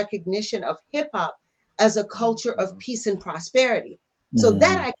been this recognition of hip hop as a culture of peace and prosperity. So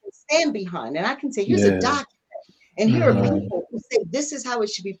that I can stand behind, and I can say, here's a document. And here are people who say this is how it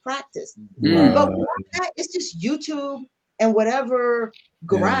should be practiced. But that, it's just YouTube and whatever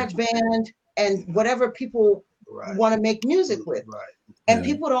garage band and whatever people want to make music with. And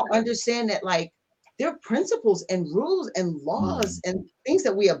people don't understand that, like, there are principles and rules and laws and things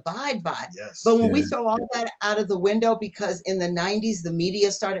that we abide by. But when we throw all that out of the window because in the 90s, the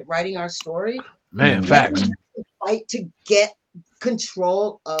media started writing our story. Man, facts. Fight to get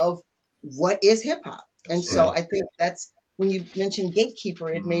control of what is hip hop. And so I think that's when you mentioned gatekeeper,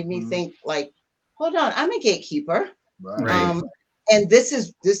 it made me think, like, hold on, I'm a gatekeeper. And this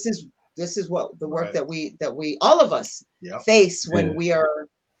is what the work that we all of us face when we are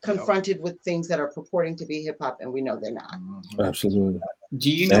confronted with things that are purporting to be hip hop and we know they're not. Absolutely.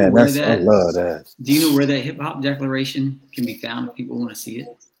 Do you know where that? I love that. Do you know where that hip hop declaration can be found if people want to see it?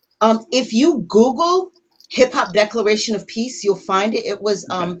 If you Google Hip Hop Declaration of Peace, you'll find it. It was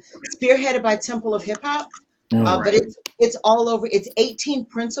spearheaded by Temple of Hip Hop, but it's all over. It's 18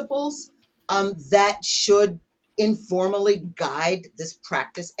 principles that should informally guide this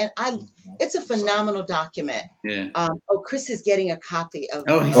practice, and it's a phenomenal document. Chris is getting a copy of.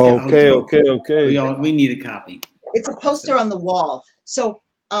 Okay. We need a copy. It's a poster on the wall. So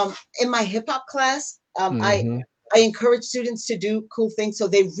in my hip hop class, I encourage students to do cool things. So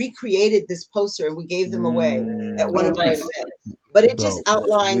they recreated this poster and we gave them away at one of my events. But it just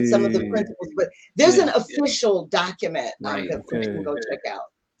outlined some of the principles. But there's an official document that you can go check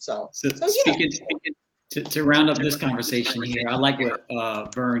out. So speaking to round up this conversation here, I like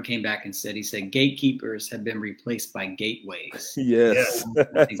what Vern came back and said. He said gatekeepers have been replaced by gateways. Yes.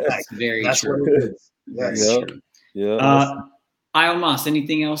 I think that's very true. What it is. Very true. Almas,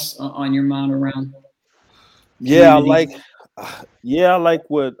 anything else on your mind around? I like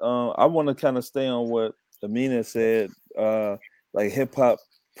what I want to kind of stay on what Amina said, like hip hop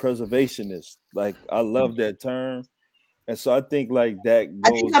preservationist. Like, I love that term. And so I think like that goes,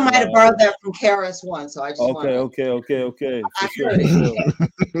 I think I might have borrowed that from KRS One. So I just okay. For sure.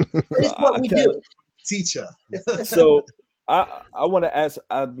 It's what we do. Teacher. So I want to ask,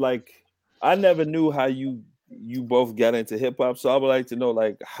 I never knew how you both got into hip hop, so I would like to know,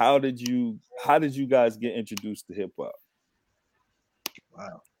 like, how did you guys get introduced to hip hop?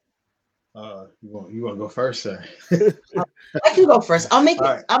 Wow. You want to go first, sir? I can go first. I'll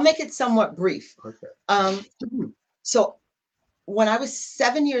make it somewhat brief. Okay. So when I was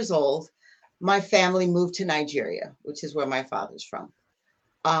 7 years old, my family moved to Nigeria, which is where my father's from.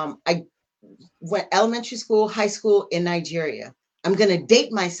 I went elementary school, high school in Nigeria. I'm going to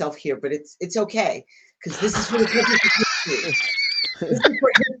date myself here, but it's okay, because this is for the purpose of history. This is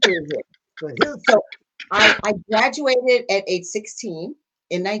for history. So I graduated at age 16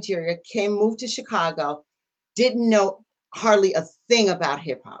 in Nigeria, moved to Chicago, didn't know hardly a thing about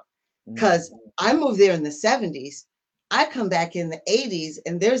hip hop, because I moved there in the 70s. I come back in the 80s,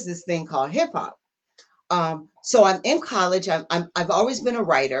 and there's this thing called hip hop. So I'm in college. I've always been a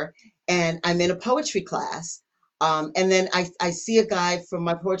writer, and I'm in a poetry class. And then I see a guy from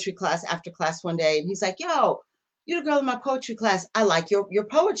my poetry class after class one day, and he's like, "Yo, you're the girl in my poetry class. I like your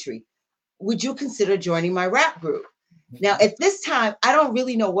poetry. Would you consider joining my rap group?" Now, at this time, I don't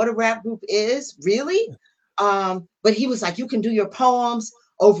really know what a rap group is, really. But he was like, "You can do your poems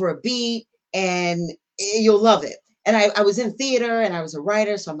over a beat, and you'll love it." And I was in theater and I was a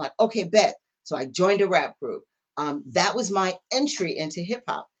writer. So I'm like, okay, bet. So I joined a rap group. That was my entry into hip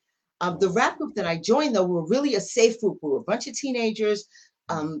hop. The rap group that I joined, though, were really a safe group. We were a bunch of teenagers.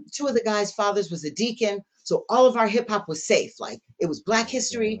 Two of the guys' fathers was a deacon. So all of our hip hop was safe. Like it was Black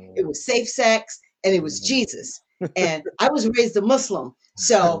history, it was safe sex, and it was Jesus. And I was raised a Muslim.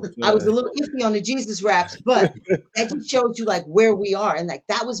 So I was a little iffy on the Jesus raps, but that just shows you like where we are. And like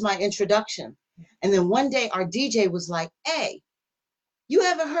that was my introduction. And then one day our DJ was like, hey, you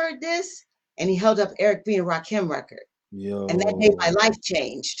ever heard this? And he held up Eric B. and Rakim record. Yo. And that day my life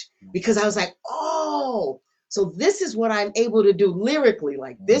changed because I was like, oh, so this is what I'm able to do lyrically.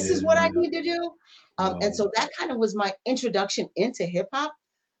 Like, this is what I need to do. And so that kind of was my introduction into hip hop.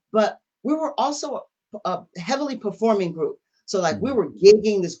 But we were also a heavily performing group. So like we were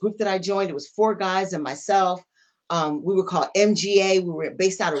gigging, this group that I joined, it was 4 guys and myself. We were called MGA. We were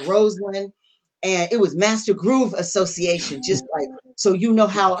based out of Roseland. And it was Master Groove Association, just like, so you know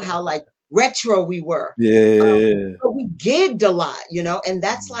how like retro we were. But we gigged a lot, you know, and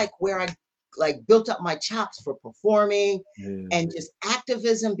that's like where I like built up my chops for performing and just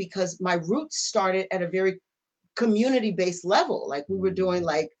activism, because my roots started at a very community-based level. Like we were doing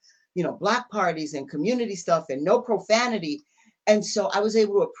like, you know, block parties and community stuff and no profanity. And so I was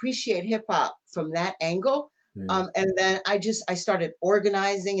able to appreciate hip hop from that angle. And then I started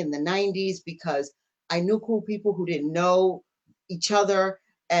organizing in the 90s because I knew cool people who didn't know each other.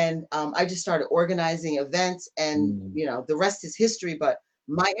 And I just started organizing events, and, you know, the rest is history. But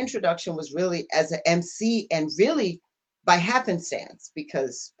my introduction was really as an MC, and really by happenstance,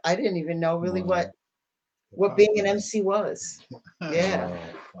 because I didn't even know really what being an MC was. Yeah.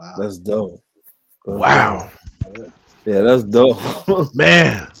 Wow. That's dope. Wow. Yeah, that's dope.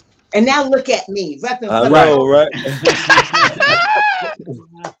 Man. And now look at me, repping. I know, right?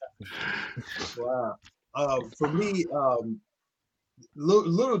 Wow. For me,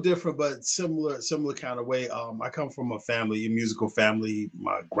 little different, but similar kind of way. I come from a musical family.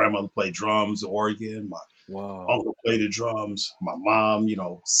 My grandmother played drums, organ. My uncle played the drums. My mom, you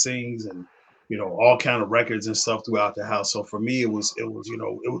know, sings, and you know, all kind of records and stuff throughout the house. So for me, it was, you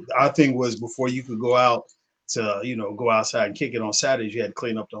know, our thing was, before you could go out to, you know, go outside and kick it on Saturdays, you had to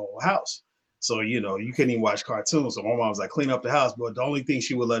clean up the whole house. So, you know, you couldn't even watch cartoons. So my mom was like, clean up the house. But the only thing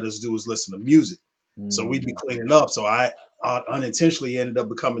she would let us do was listen to music. So we'd be cleaning up. So I unintentionally ended up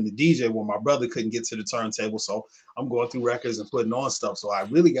becoming the DJ when my brother couldn't get to the turntable. So I'm going through records and putting on stuff. So I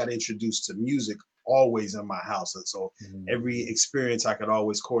really got introduced to music always in my house. And so every experience I could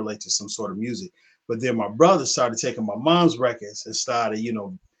always correlate to some sort of music. But then my brother started taking my mom's records and started, you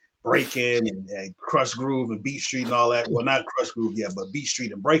know, breaking and Crush Groove and Beat Street and all that. Well, not Crush Groove yet, but Beat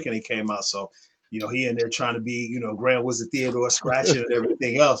Street and Breaking, it came out. So, you know, he in there trying to be, you know, Grand Wizard Theodore, scratching and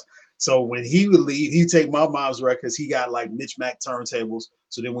everything else. So when he would leave, he'd take my mom's records. He got like Mitch Mac turntables.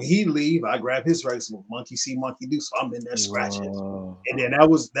 So then when he'd leave, I grab his records with Monkey See, Monkey Do. So I'm in there scratching. And then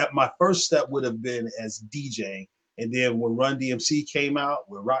my first step would have been as DJing. And then when Run DMC came out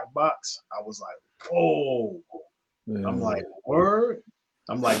with Rock Box, I was like, whoa. I'm like, word?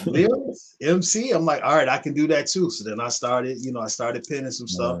 I'm like, lyrics, MC? I'm like, all right, I can do that too. So then I started pinning some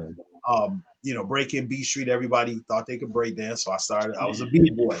stuff. You know, breaking B Street, everybody thought they could break dance. So I was a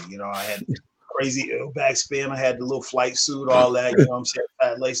B-boy, you know, I had crazy backspin, I had the little flight suit, all that, you know what I'm saying,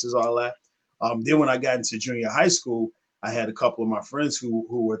 fat laces, all that. Then when I got into junior high school, I had a couple of my friends who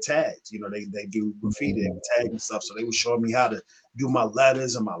were tagged, you know, they do graffiti, they were tagged and stuff. So they were showing me how to do my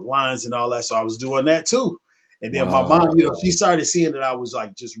letters and my lines and all that. So I was doing that too. And then my mom, you know, she started seeing that I was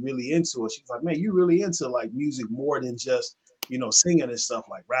like just really into it. She was like, man, you really into like music more than just, you know, singing and stuff,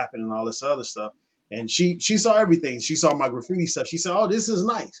 like rapping and all this other stuff. And she saw everything. She saw my graffiti stuff. She said, oh, this is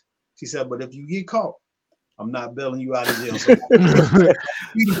nice. She said, but if you get caught, I'm not bailing you out of jail. So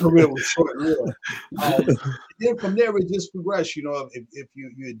my career was short-lived. Then from there, it just progressed. You know, if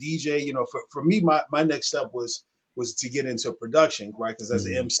you're a DJ, you know, for me, my next step was to get into production, right? Because as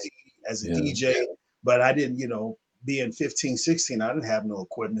an MC, as a DJ, but I didn't, you know, being 15, 16, I didn't have no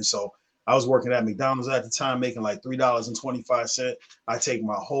equipment. So I was working at McDonald's at the time, making like $3.25. I take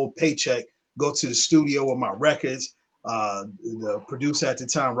my whole paycheck, go to the studio with my records. The producer at the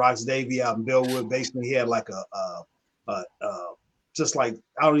time, Rox Davey out in Bellwood, basically he had like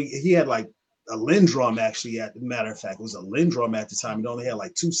he had like a Lindrum actually. At the matter of fact, it was a Lindrum at the time. It only had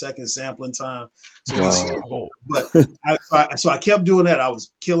like 2 seconds sampling time. So I kept doing that. I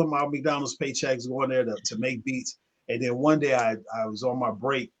was killing my McDonald's paychecks, going there to make beats. And then one day I was on my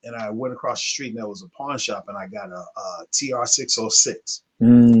break and I went across the street and there was a pawn shop and I got a TR-606.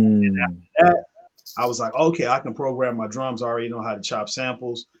 And after that, I was like, okay, I can program my drums. I already know how to chop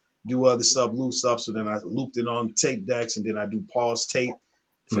samples. do other stuff, loop stuff. So then I looped it on tape decks, and then I do pause tape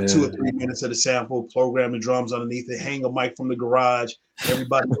for 2 or 3 minutes of the sample, program the drums underneath it, hang a mic from the garage,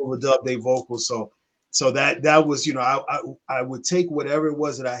 everybody overdub their vocals. So that was, you know, I would take whatever it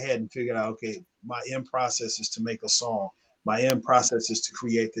was that I had and figure out, okay, my end process is to make a song. My end process is to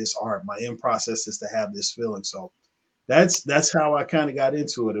create this art. My end process is to have this feeling. So that's how I kind of got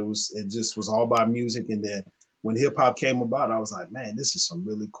into it. It just was all about music. And then when hip hop came about, I was like, man, this is some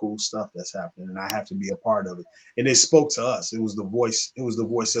really cool stuff that's happening, and I have to be a part of it. And it spoke to us. It was the voice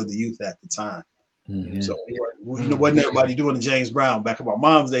of the youth at the time. Mm-hmm. So wasn't everybody doing the James Brown back in my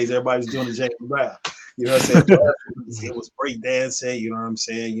mom's days? Everybody was doing the James Brown. You know what I'm saying? It was break dancing. You know what I'm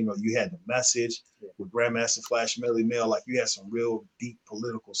saying? You know, you had the message with Grandmaster Flash Melly Mel. Like, you had some real deep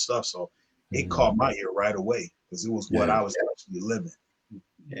political stuff. So it caught my ear right away because it was what I was actually living.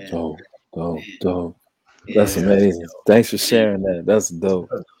 Yeah. Dope. That's amazing. Thanks for sharing that. That's dope.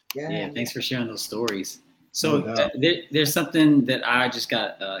 Yeah, thanks for sharing those stories. So there's something that I just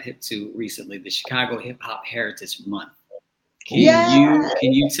got hip to recently, the Chicago Hip Hop Heritage Month. Can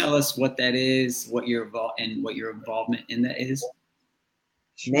you tell us what that is, what your involvement in that is?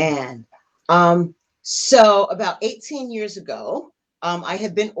 Man. So about 18 years ago, I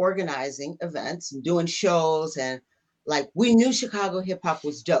had been organizing events and doing shows, and like, we knew Chicago hip hop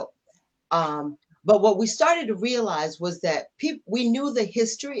was dope. But what we started to realize was that we knew the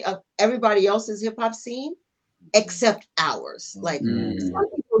history of everybody else's hip hop scene, except ours. Like, some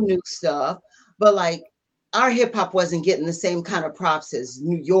people knew stuff, but like, our hip hop wasn't getting the same kind of props as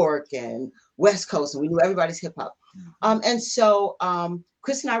New York and West Coast, and we knew everybody's hip hop. And so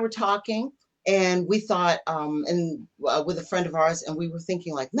Chris and I were talking, and we thought, with a friend of ours, and we were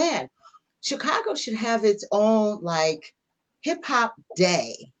thinking like, man, Chicago should have its own like hip hop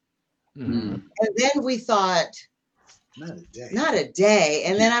day. Mm-hmm. And then we thought, not a day.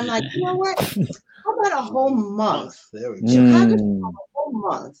 And then I'm like, you know what? How about a whole month? Chicago should have a whole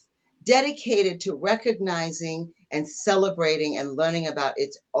month dedicated to recognizing and celebrating and learning about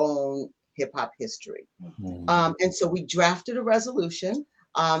its own hip hop history. And so we drafted a resolution.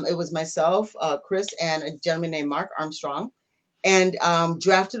 It was myself, Chris, and a gentleman named Mark Armstrong, and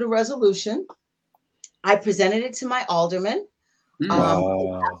drafted a resolution. I presented it to my alderman.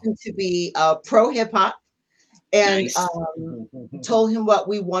 Happened to be pro hip hop, and told him what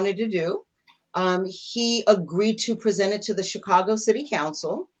we wanted to do. He agreed to present it to the Chicago City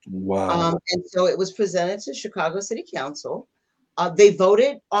Council. And so it was presented to Chicago City Council. They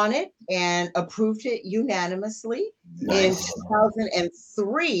voted on it and approved it unanimously in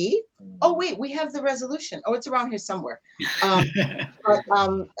 2003. Oh, wait, we have the resolution. Oh, it's around here somewhere.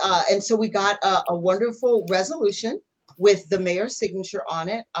 And so we got a wonderful resolution with the mayor's signature on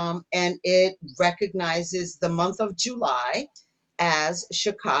it. And it recognizes the month of July as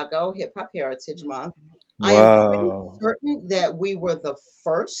Chicago Hip Hop Heritage Month. I am pretty certain that we were the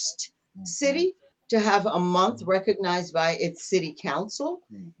first city to have a month recognized by its city council.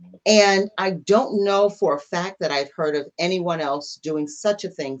 And I don't know for a fact that I've heard of anyone else doing such a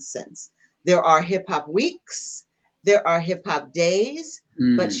thing since. There are hip hop weeks, there are hip hop days,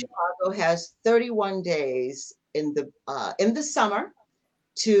 but Chicago has 31 days in the summer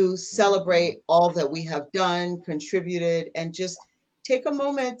to celebrate all that we have done, contributed, and just take a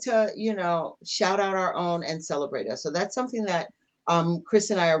moment to, you know, shout out our own and celebrate us. So that's something that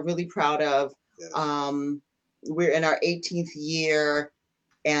Chris and I are really proud of. We're in our 18th year,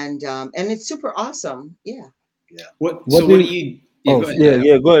 and it's super awesome. What do you? Go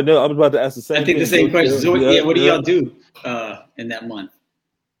ahead. No, I was about to ask the same. I think the same question. So what do y'all do in that month?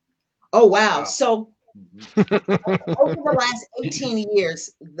 Oh wow! So over the last 18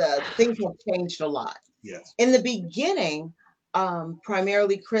 years, the things have changed a lot. Yes. In the beginning,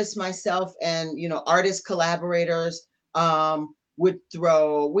 primarily Chris, myself, and artist collaborators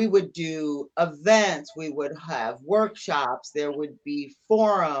we would do events, we would have workshops, there would be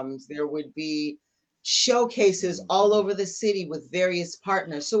forums, there would be showcases all over the city with various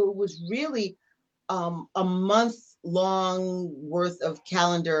partners. So it was really a month-long worth of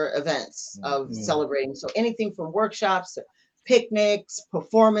calendar events of celebrating. So anything from workshops to picnics,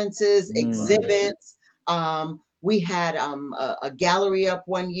 performances, exhibits. We had a gallery up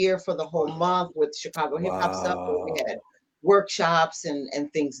one year for the whole month with Chicago hip hop stuff. We had workshops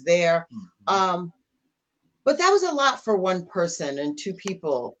and things there. But that was a lot for one person and two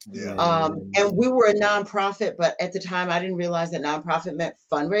people. And we were a nonprofit, but at the time I didn't realize that nonprofit meant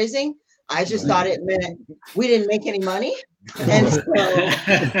fundraising. I just thought it meant we didn't make any money. And so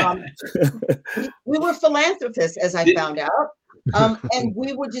we were philanthropists, as I found out. And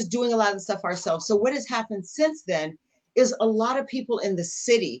we were just doing a lot of stuff ourselves. So what has happened since then is a lot of people in the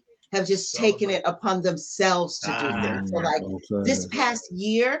city have just taken it upon themselves to do things. So like this past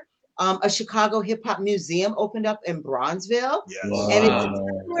year, a Chicago hip hop museum opened up in Bronzeville, and it's a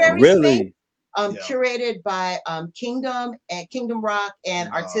temporary space, curated by Kingdom Rock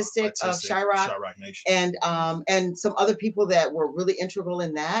and Artistic of Chirac Nation. And some other people that were really integral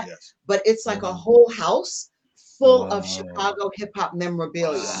in that. But it's like a whole house full of Chicago hip hop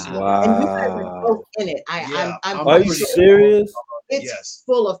memorabilia. And you guys are both in it. I'm are you serious? It's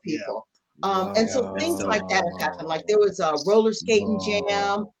full of people. And so things like that have happened. Like there was a roller skating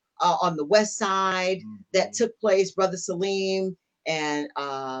jam on the west side that took place. Brother Salim and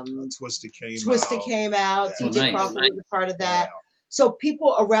Twisted came out. TJ Crawford was a part of that. So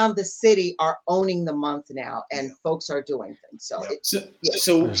people around the city are owning the month now, and folks are doing things. So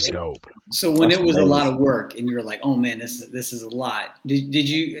when it was a lot of work, and you were like, "Oh man, this is a lot." Did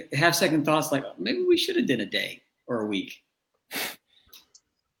you have second thoughts, like maybe we should have done a day or a week?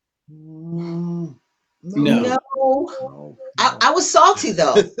 No. I was salty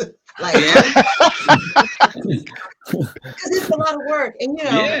though. Like, because it's a lot of work, and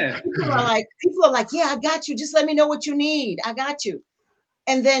people are like, yeah, I got you. Just let me know what you need. I got you.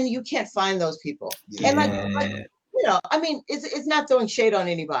 And then you can't find those people. And I mean, it's not throwing shade on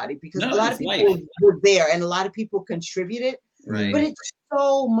anybody, because a lot of people were there and a lot of people contributed. Right. But it's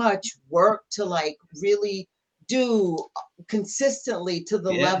so much work to like really do consistently to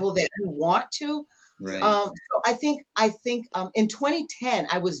the level that you want to. Right. So I think in 2010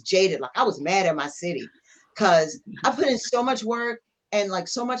 I was jaded. Like I was mad at my city because I put in so much work and like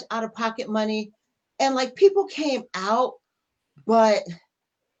so much out of pocket money, and like people came out, but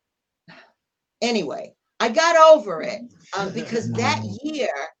anyway, I got over it because that year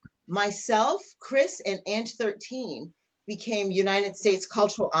myself, Chris, and Ange 13 became United States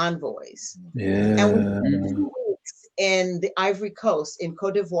Cultural Envoys. Yeah. And we spent 2 weeks in the Ivory Coast in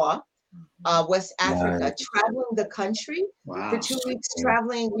Côte d'Ivoire. West Africa, traveling the country for 2 weeks.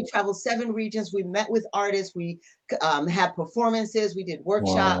 We traveled 7 regions. We met with artists. We had performances. We did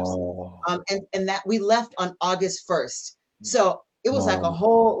workshops, and that we left on August 1st. So it was like a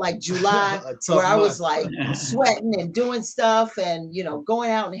whole like July where I was like sweating and doing stuff, and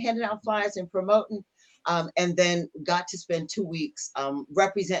going out and handing out flyers and promoting, and then got to spend 2 weeks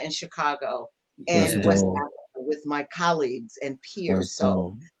representing Chicago and West Africa with my colleagues and peers.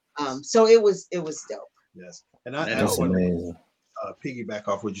 So it was dope. Yes, and I want to piggyback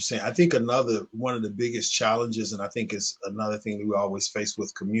off what you're saying. I think one of the biggest challenges, and I think it's another thing that we always face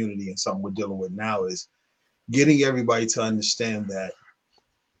with community, and something we're dealing with now, is getting everybody to understand that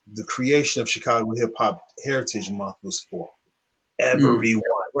the creation of Chicago Hip Hop Heritage Month was for everyone.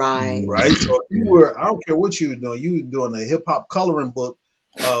 Right. So if I don't care what you were doing. You were doing a hip hop coloring book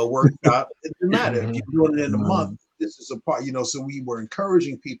workshop. It didn't matter if you're doing it in a month. This is a part, so we were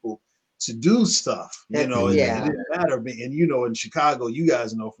encouraging people to do stuff, it didn't matter. And in Chicago, you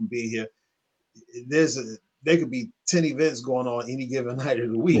guys know from being here, there could be 10 events going on any given night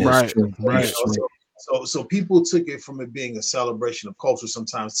of the week. Right. So people took it from it being a celebration of culture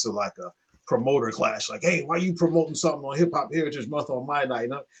sometimes to like a promoter clash. Like, hey, why are you promoting something on Hip Hop Heritage Month on my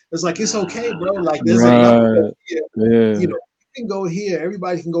night? It's like, it's okay, bro. Like, there's enough here. Can go here,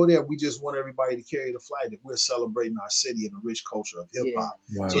 everybody can go there. We just want everybody to carry the flag that we're celebrating our city and the rich culture of hip hop.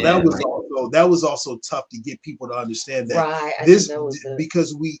 So that was also tough to get people to understand that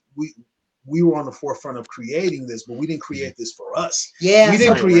because we were on the forefront of creating this, but we didn't create this for us. Yeah, we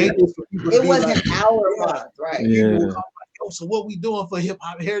didn't create this for people. It wasn't our month, right? So what we doing for Hip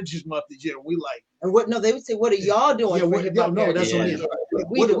Hop Heritage Month this year? We like, and what? No, they would say, "What are y'all doing for Hip Hop Heritage?" That's what it is.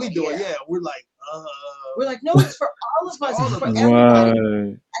 What are we doing? Yeah, we're like, no, it's for all of us. It's for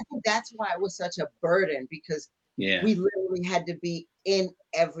everybody. I think that's why it was such a burden, because we literally had to be in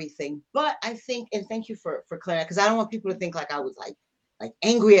everything. But I think, and thank you for clearing, because I don't want people to think like I was like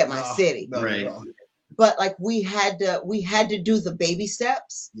angry at my city. Right. But like we had to do the baby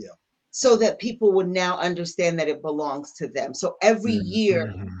steps. Yeah. So that people would now understand that it belongs to them. So every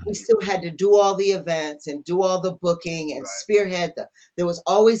year we still had to do all the events and do all the booking and spearhead. There was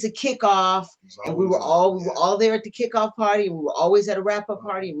always a kickoff, and we were all there at the kickoff party. We were always at a wrap-up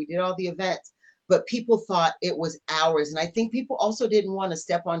party, and we did all the events. But people thought it was ours, and I think people also didn't want to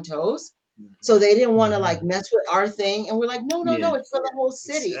step on toes. So they didn't want to like mess with our thing. And we're like, no, it's for the whole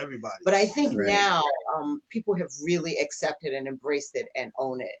city. Everybody. But I think now people have really accepted and embraced it and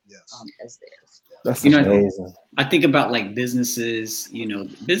own it as theirs. That's amazing. I think about like businesses,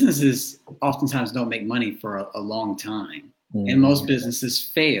 businesses oftentimes don't make money for a long time. And most businesses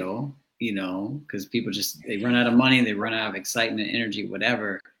fail, because people they run out of money, they run out of excitement, energy,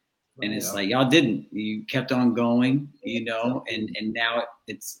 whatever. And it's like y'all didn't. You kept on going, you know, and now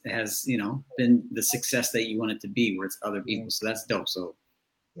it has, you know, been the success that you want it to be, where it's other people. So that's dope. So,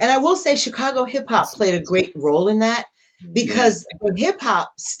 and I will say, Chicago hip hop played a great role in that, because the hip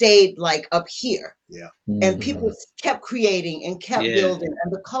hop stayed like up here, and people kept creating and kept building,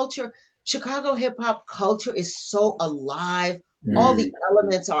 and the culture. Chicago hip hop culture is so alive. All the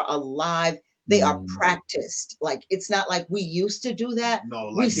elements are alive. They are practiced. Like, it's not like we used to do that. No,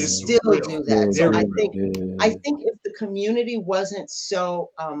 like we still do that. So I think if the community wasn't so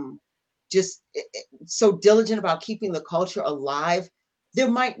just so diligent about keeping the culture alive, it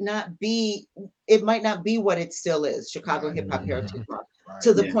might not be what it still is, Chicago Hip Hop Heritage Month,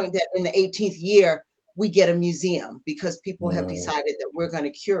 to the point that in the 18th year we get a museum because people have decided that we're going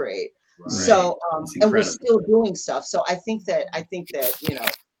to curate. So and we're still doing stuff. So I think that you know,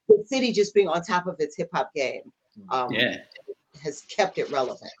 the city just being on top of its hip hop game has kept it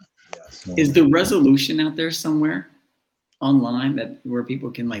relevant. Is the resolution out there somewhere online that where people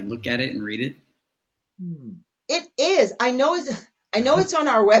can like look at it and read it? It is. I know it's on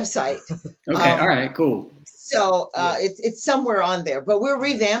our website. Okay, all right, cool. So it's somewhere on there, but we're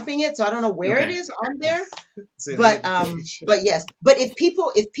revamping it, so I don't know where it is on there. But yes, but if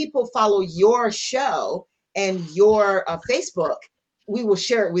people follow your show and your Facebook, we will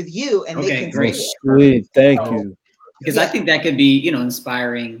share it with you, and they can great. Sweet, thank you. Because I think that could be, you know,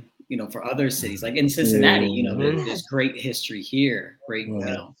 inspiring, you know, for other cities, like in Cincinnati. You know, there's great history here, great, you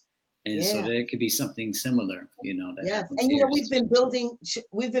know. And so there could be something similar, you know. That and you know, we've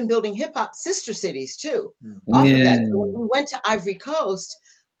been building hip hop sister cities too. Off of that, so when we went to Ivory Coast,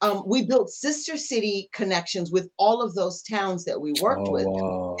 we built sister city connections with all of those towns that we worked with,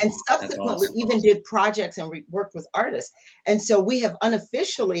 and subsequently even did projects and worked with artists. And so we have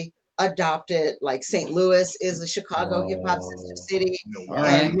unofficially adopted, like St. Louis is a Chicago hip hop sister city,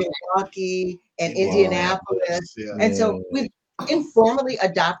 and Milwaukee and Indianapolis, and so we've informally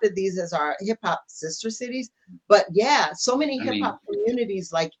adopted these as our hip hop sister cities. But so many hip hop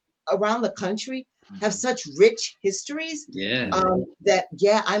communities like around the country have such rich histories that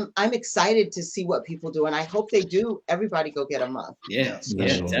I'm excited to see what people do, and I hope they do. Everybody go get a month.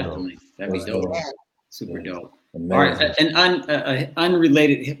 Definitely, that'd be dope. Super dope. Amazing. All right, an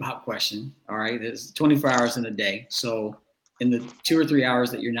unrelated hip hop question. All right, there's 24 hours in a day, so in the 2 or 3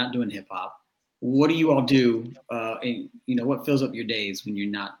 hours that you're not doing hip hop, what do you all do? And you know, what fills up your days when you're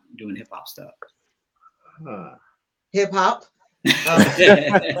not doing hip hop stuff? Hip hop.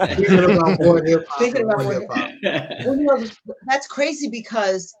 Thinking about more hip hop. Well, you know, that's crazy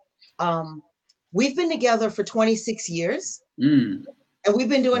because we've been together for 26 years, and we've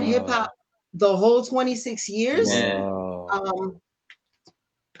been doing hip hop the whole 26 years.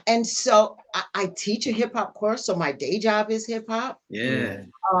 And so I teach a hip hop course, so my day job is hip hop.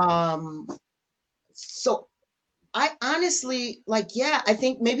 So I honestly, I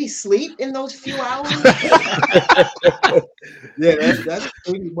think maybe sleep in those few hours. That's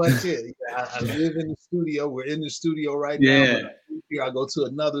pretty much it. I live in the studio. We're in the studio right now. But I go to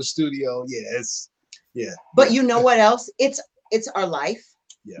another studio. But you know what else? It's our life.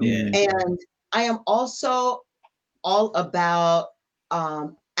 And I am also all about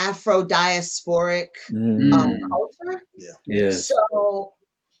Afro diasporic culture. So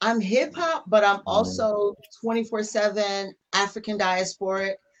I'm hip hop, but I'm also 24/7 African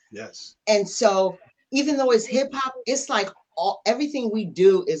diasporic. And so even though it's hip hop, it's like everything we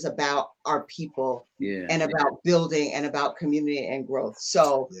do is about our people and about building and about community and growth.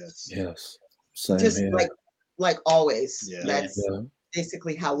 So just like always, that's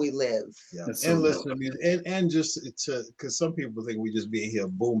basically how we live. And listen, I mean, and just to, because some people think we just be in here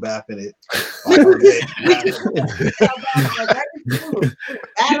boom bapping it.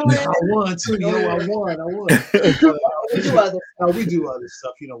 I won too, I won. We do other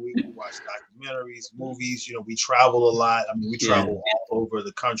stuff. You know, we watch documentaries, movies. You know, we travel a lot. I mean, we travel all over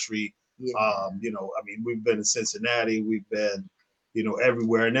the country. You know, I mean, we've been in Cincinnati. We've been, you know,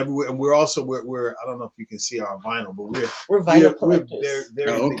 everywhere, and we're also we're I don't know if you can see our vinyl, but we're vinyl collectors.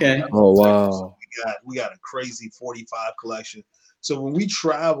 Oh wow. We got a crazy 45 collection. So when we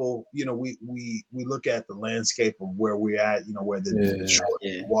travel, you know, we look at the landscape of where we're at, you know, where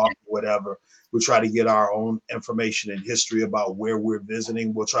the walk, whatever. We try to get our own information and history about where we're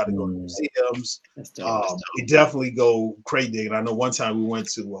visiting. We'll try to go to museums. We definitely go crate digging. I know one time we went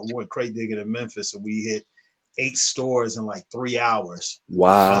crate digging in Memphis, and we hit 8 stores in like 3 hours.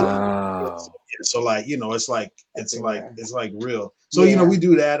 Wow. So like, you know, it's like real. So, you know, we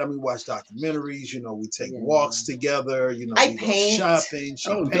do that. I mean, we watch documentaries, you know, we take walks together, you know, I we paint. go shopping. She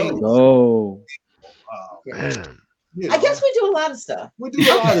paints. Oh. I guess we do a lot of stuff. We do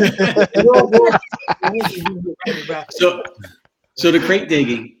a lot of So the crate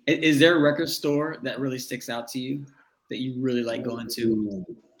digging, is there a record store that really sticks out to you that you really like going to?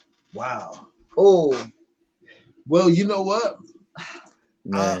 Wow. Oh. Well, you know what?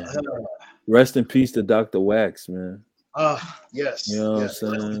 Man. Rest in peace to Dr. Wax, man. Yes. You know yes.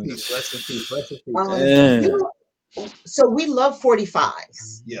 what I'm saying? Rest in peace. Rest in peace. You know, so we love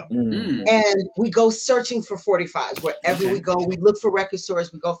 45s. Yeah. And we go searching for 45s. Wherever we go, we look for record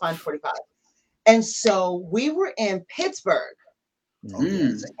stores, we go find 45. And so we were in Pittsburgh.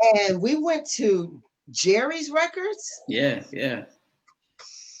 And we went to Jerry's Records. Yeah.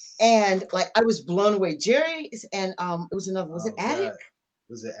 And like I was blown away. Jerry's and it was another, was it Attic?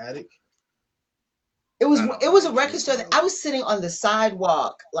 Was it Attic? It was a record store that I was sitting on the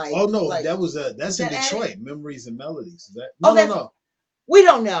sidewalk, like. Oh no, like, that's in Detroit. Attic? Memories and Melodies. Is that no? We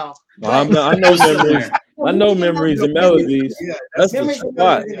don't know. I know memories. I know Memories and Melodies. Yeah, that's the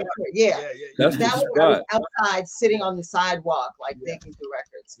spot. Yeah. That's the spot. Outside, sitting on the sidewalk, like digging through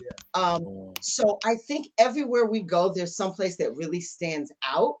records. So I think everywhere we go, there's someplace that really stands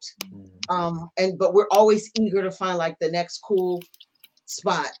out. But we're always eager to find like the next cool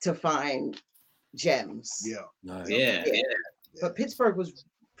spot to find gems. Yeah. But Pittsburgh was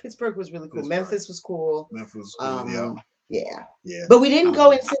really cool. Memphis was cool. Yeah. But we didn't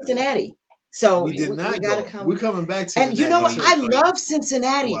go in Cincinnati. So we did not gotta come. We're coming back to and you know what? I love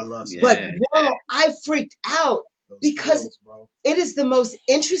Cincinnati. I love Cincinnati. But I freaked out because it is the most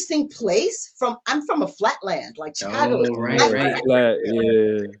interesting place. I'm from a flatland, like Chicago. Right. Flat,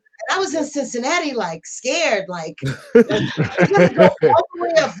 yeah. I was in Cincinnati, like scared, like I'm gonna go all the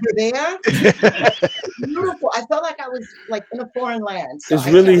way up to there. Beautiful. I felt like I was like in a foreign land. So it's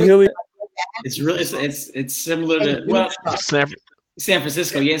really hilly. It's similar to San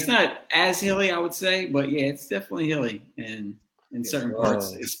Francisco. Yeah, it's not as hilly, I would say, but yeah, it's definitely hilly in certain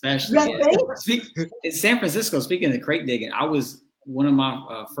parts, especially. In San Francisco, speaking of the crate digging, I was one of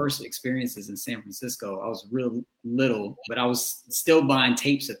my first experiences in San Francisco. I was real little, but I was still buying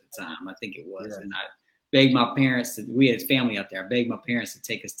tapes at the time, I think it was. And I begged my parents we had family out there. I begged my parents to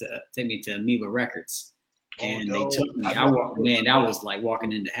take me to Amoeba Records. And they took me. That was like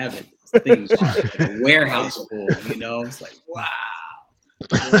walking into heaven. The thing was like a warehouse full, you know? It's like, wow.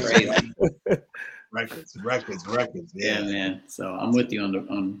 Crazy. Records. Yeah, man. So I'm with you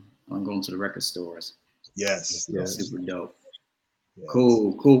on going to the record stores. Yes. Super dope. Yes.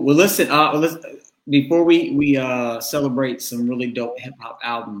 Cool. Well, listen. Before we celebrate some really dope hip hop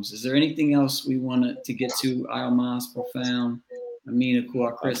albums, is there anything else we wanted to get to? Ayomaz, Profound, Amina,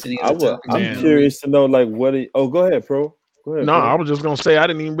 Kua, Chris. I'm curious to know, like, go ahead, bro. Go ahead. No, I was just gonna say I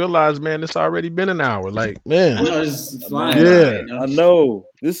didn't even realize, man, it's already been an hour. Like, man, I know, it's flying. I know.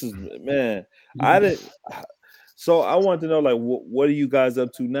 This is, man. I didn't. So I want to know, like, what are you guys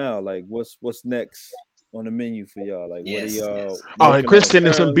up to now? Like, what's next on the menu for y'all? Like, what are y'all? Oh, and Chris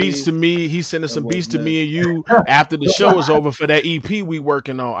sending some beats to me. He's sending some beats to me and you after the show is over for that EP we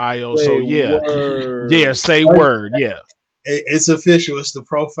working on, IO. So yeah, say word, yeah. It's official. It's the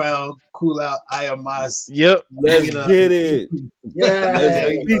Profound Cool Out Ayomaz. Yep. Let's get it. Yeah.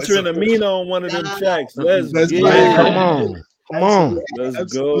 Featuring Amina on one of them tracks. Let's get it. Come on.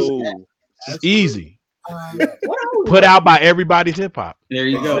 Let's go. It's easy. Put out by Everybody's Hip Hop. There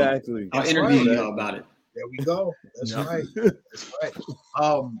you go. Exactly. I'll interview y'all about it. There we go. That's right. That's right.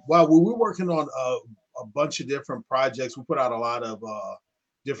 Well, we're working on a bunch of different projects. We put out a lot of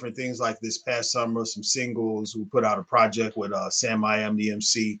different things like this past summer, some singles. We put out a project with Sam I Am the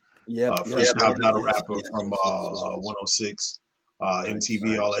MC. Freestyle Battle Rapper from 106,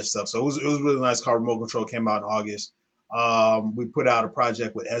 MTV, all that stuff. So it was really nice. Called Remote Control, came out in August. We put out a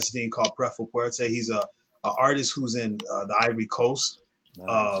project with Esdine called Prefo Puerte. He's a artist who's in the Ivory Coast.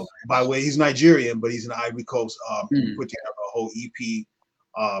 Nice. By the way, he's Nigerian, but he's in the Ivory Coast. We put together a whole EP.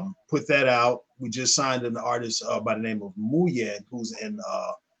 Put that out. We just signed an artist by the name of Muyen, who's in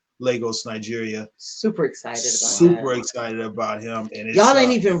Lagos, Nigeria. Super excited about him. And y'all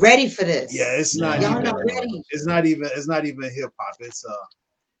ain't even ready for this. Yeah, it's not. Y'all even, not ready. It's not even hip hop. It's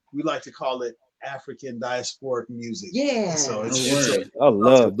we like to call it African diasporic music. Yeah. So I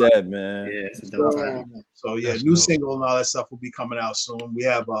love that, man. Yeah. So new single and all that stuff will be coming out soon. We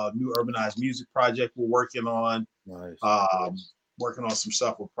have a new Urbanized music project we're working on. Nice. Working on some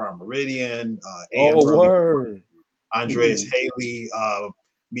stuff with Prime Meridian, Andreas Haley,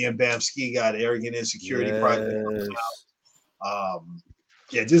 me and Bam Ski got Arrogant Insecurity project.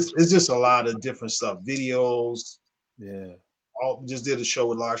 It's just a lot of different stuff. Videos. Yeah. Just did a show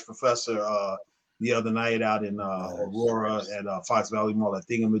with Large Professor the other night out in Aurora at Fox Valley Mall at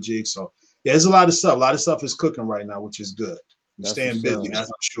Thingamajig. So there's a lot of stuff. A lot of stuff is cooking right now, which is good. That's Staying what's busy, up. that's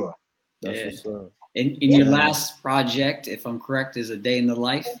for sure. That's Yeah. what's up. In your last project, if I'm correct, is A Day in the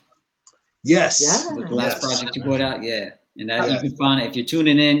Life. Yes. Yeah. The last project you put out, yeah. And that you can find it if you're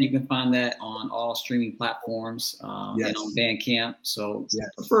tuning in. You can find that on all streaming platforms and on Bandcamp. So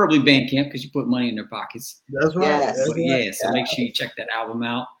preferably Bandcamp because you put money in their pockets. That's right. Yes. That's But right. yeah, so make sure you check that album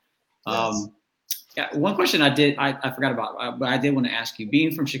out. One question I forgot about, but I did want to ask you.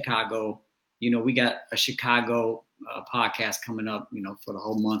 Being from Chicago, we got a Chicago podcast coming up. For the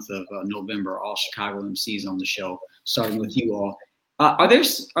whole month of November, all Chicago MCs on the show, starting with you all. Are there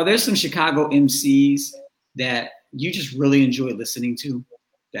some Chicago MCs that you just really enjoy listening to,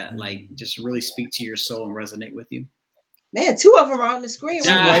 that like just really speak to your soul and resonate with you? Man, 2 of them are on the screen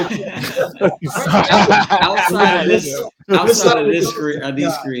right now. outside of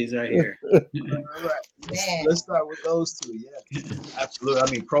these screens right here. Right. Let's start with those 2. Yeah, absolutely. I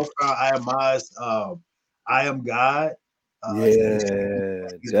mean, Profile, Urbanized, I Am God.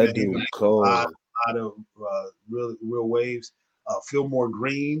 That dude cold. A lot of real waves. Feel More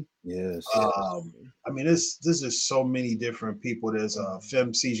Green. Yes. I mean, this is so many different people. There's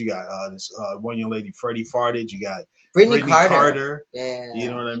FemCs. You got this one young lady, Freddie Fartage. You got Brittany Carter. Yeah. You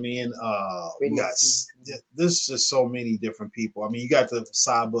know what I mean? You got this is so many different people. I mean, you got the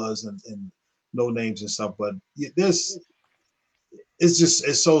Sabas and No Names and stuff, but this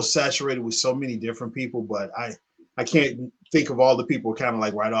it's so saturated with so many different people. But I can't think of all the people kind of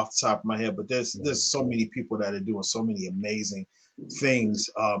like right off the top of my head. But there's so many people that are doing so many amazing things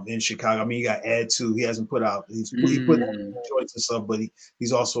in Chicago. I mean, you got Ed too. He hasn't put out. He put out joints and stuff, but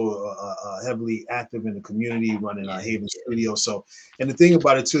he's also heavily active in the community, running our Haven Studio. So, and the thing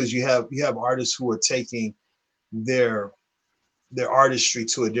about it too is you have artists who are taking their artistry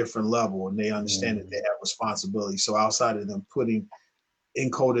to a different level, and they understand that they have responsibility. So outside of them putting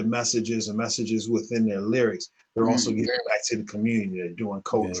encoded messages and messages within their lyrics, they're also giving back to the community. They're doing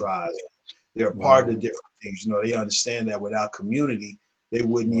coat drives. They're a part of different things. They understand that without community, they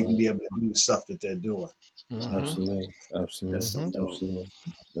wouldn't even be able to do the stuff that they're doing. Absolutely. That's That's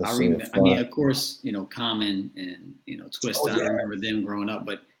I mean, of course, Common and Twist. I remember them growing up,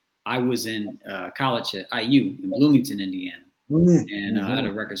 but I was in college at IU in Bloomington, Indiana, and I had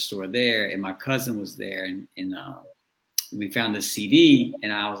a record store there, and my cousin was there, and we found this CD,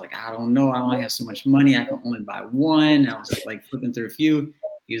 and I was like, I don't know, I only have so much money, I can only buy one. I was like flipping through a few.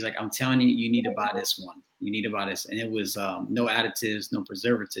 He was like, I'm telling you, you need to buy this one. You need to buy this. And it was no additives, no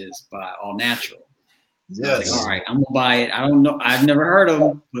preservatives, by All Natural. So I was like, all right, I'm going to buy it. I don't know. I've never heard of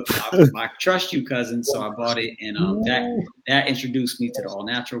them, but I trust you, cousin. So I bought it. And that introduced me to the All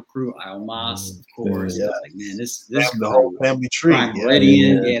Natural crew, Almas, of course. I was like, man, this the whole family tree.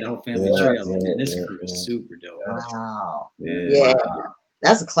 The whole family tree. I was like, man, this crew is super dope. Wow. Yeah.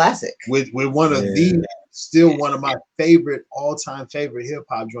 That's a classic. With one of the still one of my favorite all-time favorite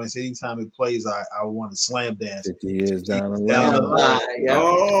hip-hop joints. Anytime it plays, I want to slam dance. 50 years down the line.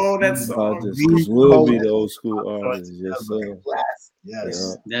 Oh, that's will be the old school artist. Yes, sir.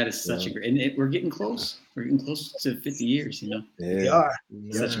 Yes. That is such a great, and we're getting close. We're getting close to 50 years, We are.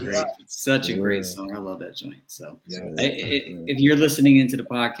 Such a great song. I love that joint. So if you're listening into the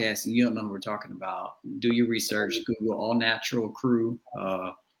podcast and you don't know who we're talking about, do your research, Google All Natural Crew,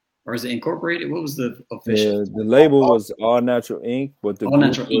 or is it incorporated? What was the official? Yeah, the label was All Natural Inc., but the All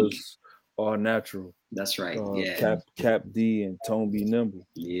Natural Inc. was All Natural. That's right. Cap D and Tone B Nimble.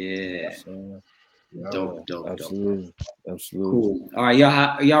 Yeah. Dope. Absolutely. Cool. All right,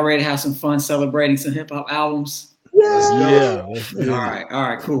 y'all ready to have some fun celebrating some hip hop albums? Yeah. All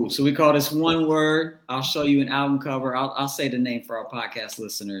right, cool. So we call this one word. I'll show you an album cover. I'll say the name for our podcast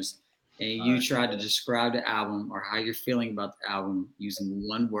listeners, and you try to describe the album or how you're feeling about the album using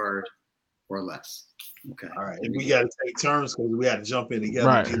one word or less. Okay. All right. And we got to take turns because we got to jump in together.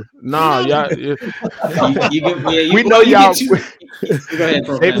 Right. No, y'all. We know y'all. Go ahead,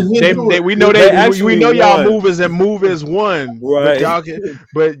 bro. We know y'all movers and movers one. Right.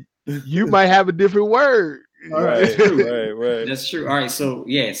 But you might have a different word. All right. Right. That's true. All right. So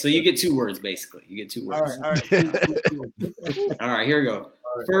you get 2 words basically. You get 2 words. All right. All right. Here we go.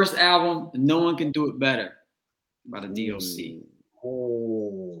 First album, No One Can Do It Better by the DOC.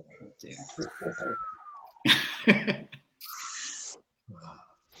 Oh.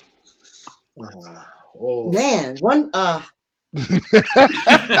 Man, one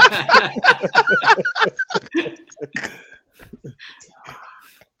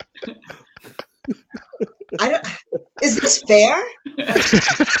is this fair?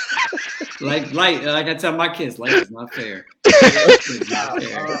 like I tell my kids, life is not fair.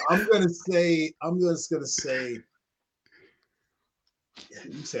 I'm just gonna say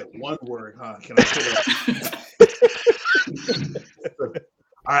You said one word, huh? Can I put it?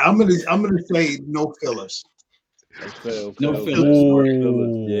 All right, I'm gonna say no fillers. Okay. No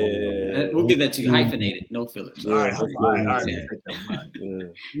fillers. Yeah. We'll give that to you. Hyphenated. No fillers. All right. Yeah.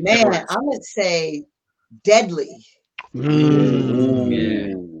 Man, I'm gonna say deadly.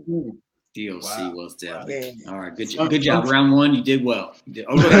 Yeah. DLC was deadly. Yeah. All right, good job. Round one, you did well. You did.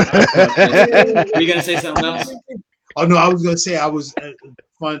 Oh, go ahead. Were you gonna say something else? Oh no, I was gonna say I was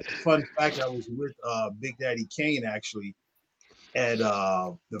fun fact. I was with Big Daddy Kane actually at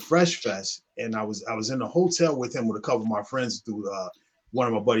the Fresh Fest, and I was in the hotel with him with a couple of my friends through one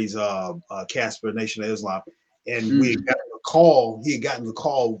of my buddies, Casper Nation of Islam, and we had gotten a call. He had gotten the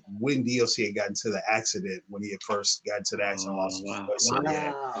call when DLC had gotten to the accident when he had first gotten to the accident.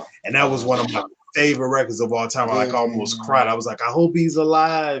 Yeah. And that was one of my favorite records of all time. I almost cried. I was like, I hope he's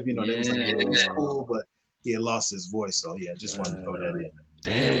alive. You know, they was like, yeah, it's cool, but he had lost his voice. So yeah, just wanted to throw that in.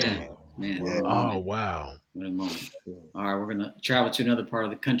 Damn. Man. Yeah. Oh wow. What a moment. All right, we're gonna travel to another part of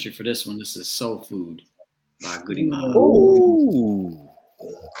the country for this one. This is Soul Food by Goody Mob. Ooh.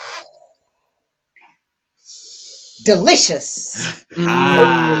 Delicious.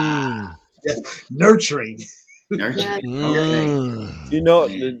 Nurturing. You know,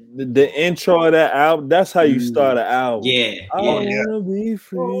 the intro of that album, that's how you start an album. Yeah. I wanna be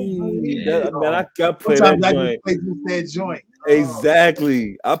free. Yeah. Man, I play that joint.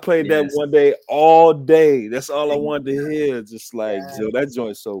 Exactly. I played that one day all day. That's all I wanted to hear. Just like, Joe, that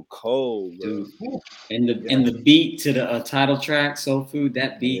joint's so cold, bro. Dude. And the beat to the title track, Soul Food,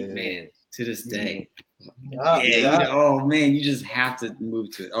 that beat, man, to this day. Oh man, you just have to move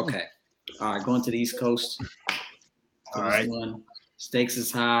to it. Okay. All right, going to the East Coast. All right. One, Stakes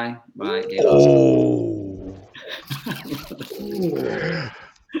is High by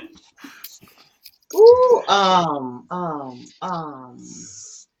Ooh,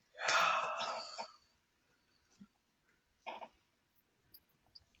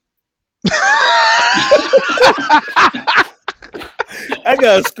 I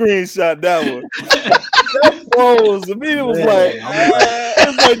got a screenshot that one. That froze. The meaning was like,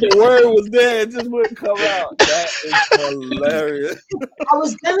 it's like the word was there, it just wouldn't come out. That is hilarious. I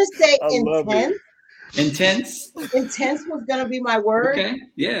was gonna say intense. Intense. Intense was gonna be my word. Okay.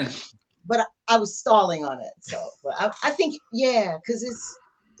 Yeah. But I was stalling on it. So, but I think because it's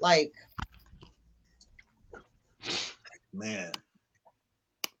like, man,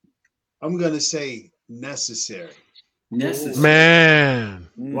 I'm gonna say necessary. Man,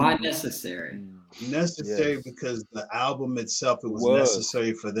 why necessary? Necessary because the album itself, it was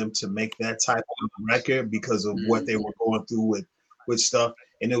necessary for them to make that type of record because of what they were going through with stuff,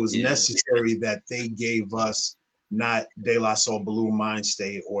 and it was necessary that they gave us not De La Soul Blue Mind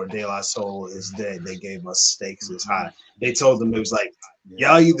State or De La Soul is Dead. They gave us Stakes is High. They told them it was like,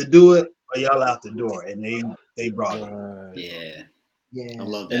 y'all either do it or y'all out the door, and they brought it. I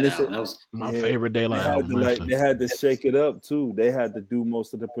love that album. That was my favorite De La album. They had to shake it up too. They had to do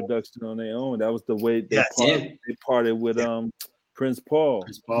most of the production on their own. That was the way they parted with Prince Paul.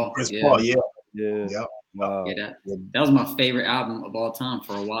 Prince Paul, yeah. Wow. Yeah, that was my favorite album of all time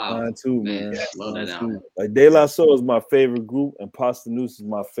for a while. Mine too, man. Love that album. Like De La Soul is my favorite group, and Pasta Noose is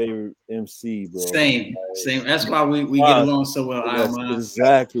my favorite MC, bro. Same. That's why we get along so well.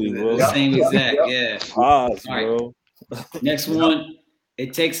 Exactly, bro. Same exact, yeah. Pause, bro. Next one.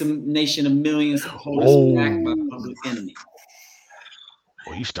 It Takes a Nation of Millions to Hold Us Back by Public Enemy.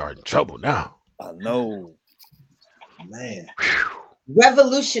 Well, you starting trouble now. I know, man.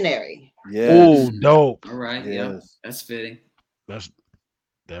 Revolutionary. Yeah. Oh, dope. All right. Yes. Yeah. That's fitting. That's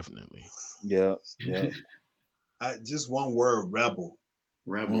definitely. Yeah. Just one word: rebel.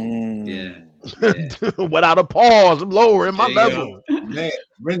 Yeah. Without a pause, I'm lowering my level. Man,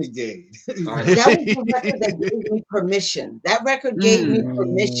 renegade. That was the record that gave me permission. That record gave me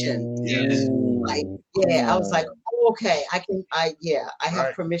permission. Like, I was like, okay, I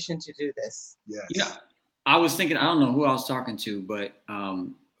have permission to do this. Yeah. I was thinking, I don't know who I was talking to, but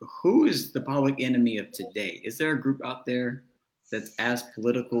who is the Public Enemy of today? Is there a group out there that's as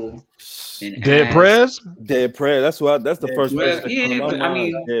political and Dead Prez? Dead Prez. That's the first person. Yeah, but I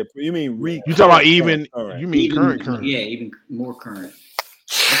mean, you mean you talking about even? You mean current? Yeah, even more current.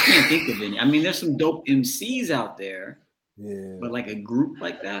 I can't think of any. I mean, there's some dope MCs out there. Yeah. But like a group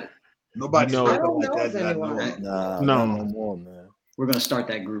like that, nobody. I don't know of anyone. No more, man. We're gonna start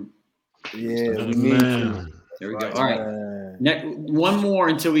that group. Yeah, we need to. There we go. All right. Next, one more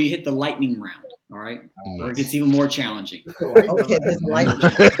until we hit the lightning round. All right. Where it gets even more challenging. Okay, this lightning.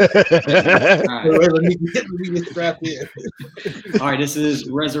 Let me get strapped in. All right. This is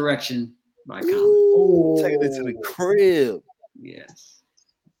Resurrection by Common. Taking it to the crib. Yes.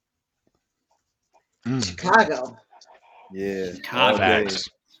 Chicago. Yeah. Chicago. Facts.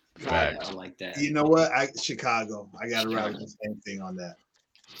 Facts. I like that. You know what? Chicago. I got to ride with the same thing on that.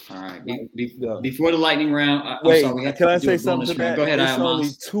 All right. Before the lightning round, wait, sorry, we have can to I do say a bonus something to round. that? Go ahead, It's only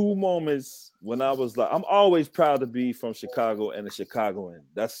Amos. 2 moments when I was like, I'm always proud to be from Chicago and a Chicagoan.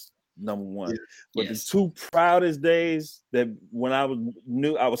 That's number one. But the 2 proudest days that when I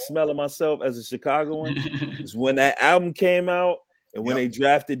was smelling myself as a Chicagoan is when that album came out and when they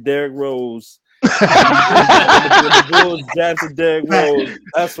drafted Derrick Rose. When the Bulls drafted Derrick Rose,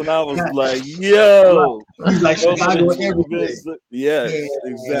 that's when I was like, yo, he's like Chicago everything. Yes,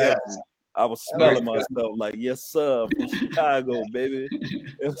 exactly. I was smelling myself like, yes, sir, from Chicago, baby. You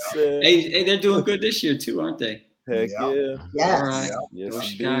know what I'm saying? Hey, they're doing good this year too, aren't they? Heck yeah. Yes. All right. Yes, Go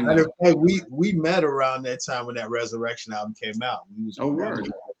indeed. Chicago. Hey, we met around that time when that Resurrection album came out. We was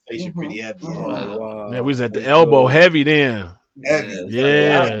pretty heavy. Oh, wow. Man, we was at the elbow heavy then. Heavy.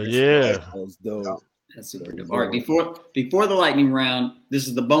 Yeah. That was dope. That's super dope. All right, before the lightning round, this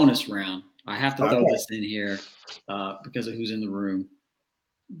is the bonus round. I have to throw this in here because of who's in the room.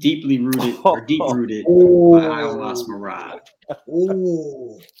 Deeply rooted or deep rooted by Ayahuasca Mirage.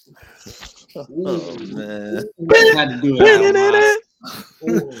 Ooh. Oh man. Had to do it.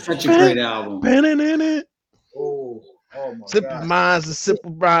 Such a great album. Oh my Simple God. minds and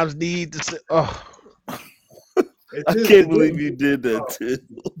simple rhymes need to. I can't believe you did that too.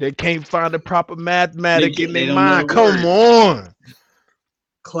 They can't find the proper mathematic in They their don't know mind. the Come word. on.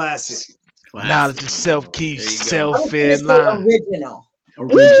 Classic. Knowledge of self keeps There you go. self in line. Original.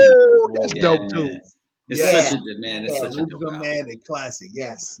 Ooh, that's dope too. It's such a good man. It's such a dope album. Man and classic.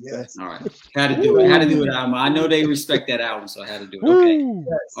 Yes. All right. Had to do it, album. I know they respect that album, so I had to do it. Okay.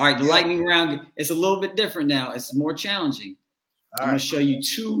 All right, the lightning round, it's a little bit different now. It's more challenging. I'm going to show you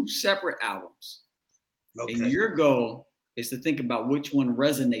 2 separate albums. Okay. And your goal is to think about which one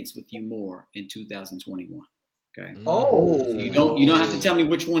resonates with you more in 2021. Okay. Oh. So you don't have to tell me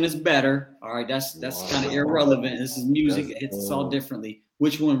which one is better. All right, that's kind of irrelevant. This is music. It hits us all differently.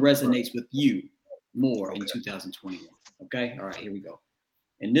 Which one resonates with you more in 2021? Okay. All right, here we go.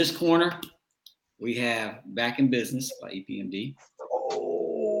 In this corner, we have Back in Business by EPMD.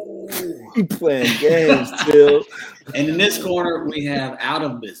 Oh, you playing games, Phil. And in this corner, we have Out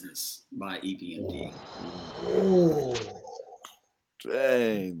of Business by EPMD. Oh,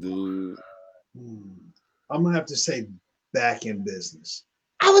 dang, dude. I'm gonna have to say Back in Business.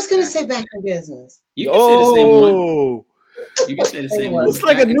 I was gonna say Back in Business. You can say the same one. You can say the same one. It's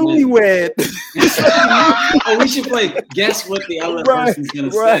like a newlywed. Oh, we should play guess what the other person's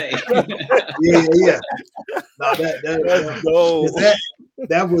gonna say. Yeah. No,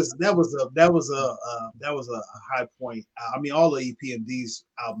 that was a high point. I mean, all the EPMD's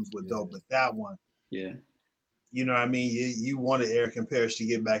albums were dope, but that one, you know what I mean? You wanted Eric and Parrish to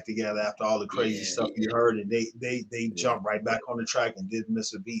get back together after all the crazy stuff you heard, and they jumped right back on the track and didn't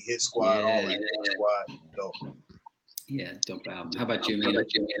miss a beat. Hit Squad, all that Hit Squad, dope. Yeah, dope album. How about you, man?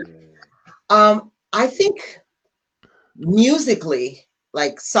 I think musically,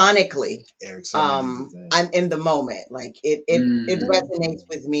 like sonically, I'm in the moment. Like it resonates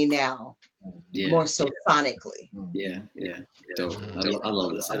with me now. More so sonically. Yeah. Dope. I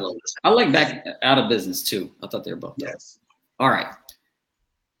love this. I like Back Out of Business too. I thought they were both dope. Yes. All right.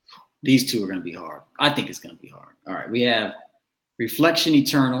 These 2 are going to be hard. I think it's going to be hard. All right. We have Reflection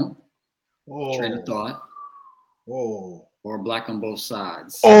Eternal, Train of Thought, or Black on Both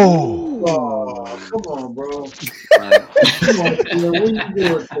Sides. Oh, come on, bro. Come on, man. What are you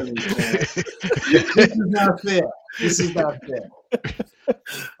doing to me, man? This is not fair.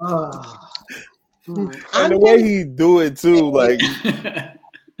 And the way he do it too, like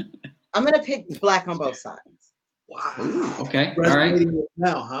I'm gonna pick Black on Both Sides. Wow. Ooh, okay. All right.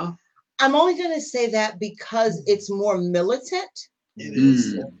 Now, huh? I'm only gonna say that because it's more militant. It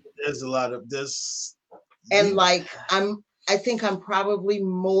is. There's a lot of and like I think I'm probably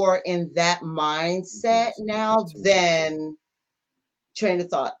more in that mindset now than Train of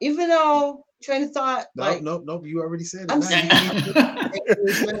Thought. Even though Train of Thought, nope. You already said it. I'm saying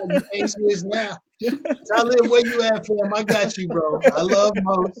now. Talib, where you at, fam? I got you, bro. I love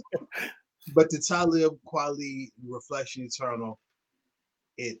most, but the Talib quality Reflection Eternal,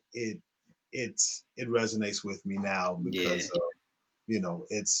 it resonates with me now because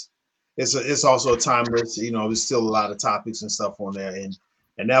it's also a timeless. There's still a lot of topics and stuff on there,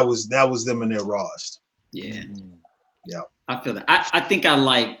 and that was them in their rawest. Yeah. Yeah. I feel that. I think I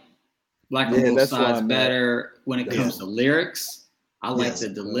like Black on Both Sides better when it comes to lyrics. I like the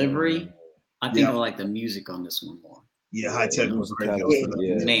delivery. I think I like the music on this one more. Yeah, High Tech was great.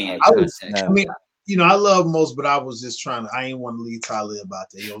 Man, I love most, but I was just trying to. I ain't want to leave Talib out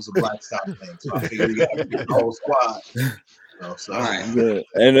there. He was a Black South thing, so I figured we got to keep the whole squad. So. All right. Yeah.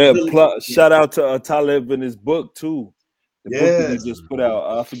 And shout out to Talib in his book too. The book that he just put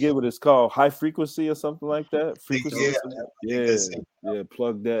out. I forget what it's called. High Frequency or something like that. Frequency. Yeah.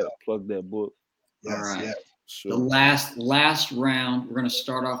 Plug that book. All right. Sure. The last round, we're going to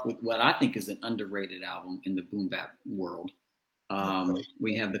start off with what I think is an underrated album in the boom bap world.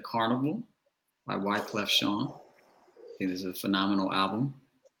 We have The Carnival by Wyclef Jean. I think this is a phenomenal album.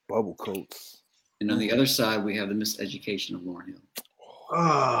 Bubble Coats. And on the other side, we have The Miseducation of Lauryn Hill.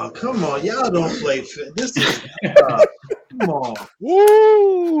 Oh, come on. Y'all don't play fit. This is come on.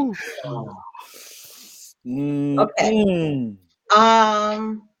 Woo! Okay.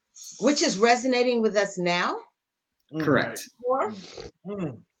 Which is resonating with us now? Correct.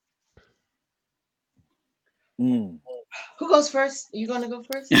 Who goes first? Are you going to go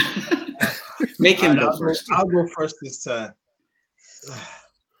first? Make him go first. I'll go first this time.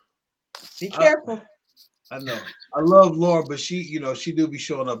 Be careful. I know. I love Laura, but she do be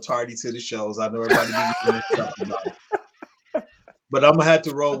showing up tardy to the shows. I know everybody be doing stuff about it. But I'm gonna have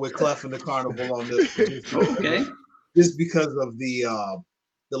to roll with Clef and the Carnival on this. Okay. Just because of the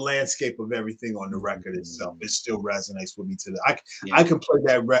landscape of everything on the record itself, it still resonates with me today. I can play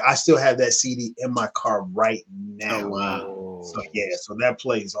that. I still have that CD in my car right now. Oh, wow. So that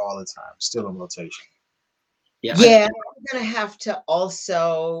plays all the time. Still in rotation. Yeah, I'm gonna have to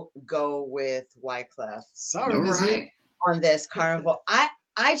also go with Wyclef. Sorry, on this Carnival.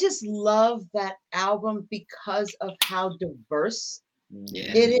 I just love that album because of how diverse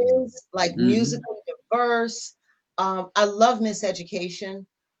it is, like musically diverse. I love Miseducation,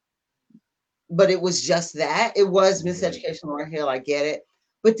 but it was just that. It was Miseducation, Lauryn Hill, I get it.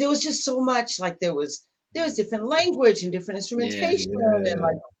 But there was just so much, like there was different language and different instrumentation and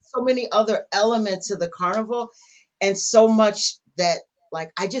like so many other elements of the Carnival, and so much that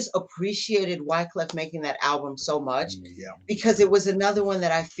like I just appreciated Wyclef making that album so much because it was another one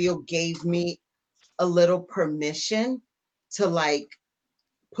that I feel gave me a little permission to like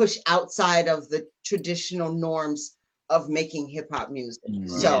push outside of the traditional norms of making hip hop music.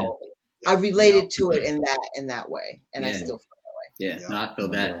 So I related to it in that way, and I still feel that way. Yeah, no, I feel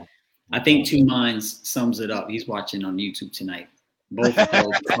that. I think Two Minds sums it up. He's watching on YouTube tonight. Both of those.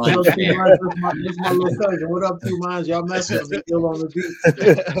 This my little cousin. What up, Two Minds? Y'all messing with me still on the beat.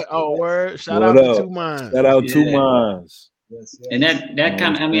 Oh, word! Shout out to Two Minds. Shout out Two Minds. Yes. And that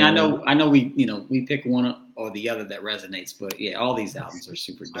kind of, I mean, I know we pick one or the other that resonates, but yeah, all these albums are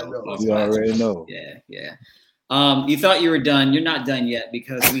super dope. You already know. Yeah. You thought you were done. You're not done yet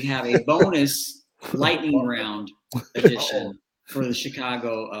because we have a bonus lightning round edition for the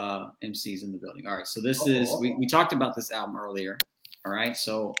Chicago MCs in the building. All right, so this is, we talked about this album earlier. All right,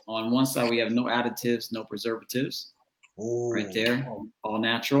 so on one side we have no additives, no preservatives. Right there, all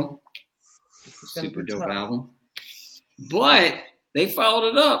natural. Super dope album. But they followed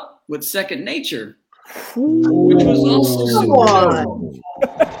it up with Second Nature, which was also super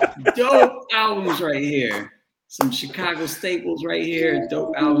dope albums right here. Some Chicago staples right here,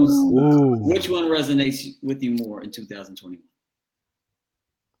 dope albums. Ooh. Which one resonates with you more in 2021?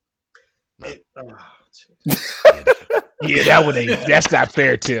 Yeah, that's not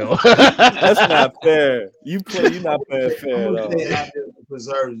fair, Till. That's not fair. You're not fair at all.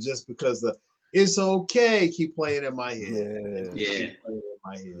 Preserved just because it's okay. Keep playing in my head. Yeah.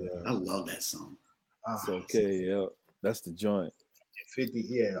 I love that song. It's okay. Yeah, that's the joint.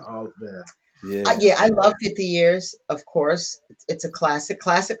 50. All that. Yeah, I love 50 Years. Of course, it's a classic.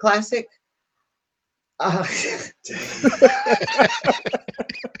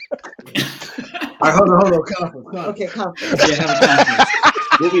 All right, hold on. Conference. Okay, conference. Yeah, have a conference.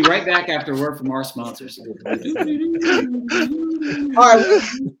 We'll be right back after a word from our sponsors. All right,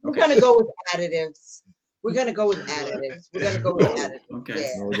 we're gonna go with additives.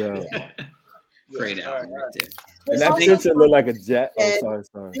 Okay. No doubt. Great album right there. And that picture look like a jet. Oh,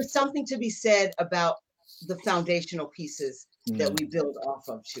 sorry. There's something to be said about the foundational pieces that we build off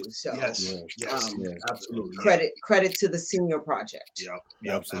of too. So yes, absolutely. Credit to the senior project.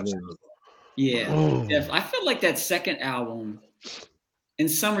 Yeah, absolutely. Yeah, I feel like that second album, in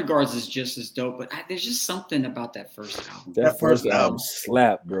some regards, is just as dope. But there's just something about that first album. That first album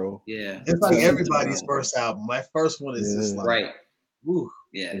slapped, bro. Yeah, it's like everybody's first album. My first one is just like right. Woo.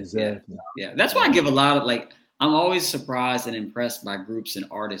 Yeah, exactly. Yeah, that's why I give a lot of I'm always surprised and impressed by groups and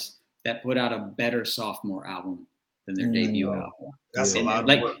artists that put out a better sophomore album than their debut album. That's a lot of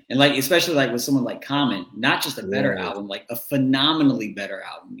like work. and like especially like with someone like Common, not just a better album, like a phenomenally better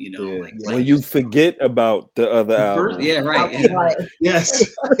album. You know, like when you forget about the other album. Yeah, right.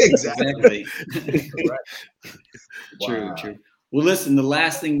 Yes, exactly. True. Well, listen, the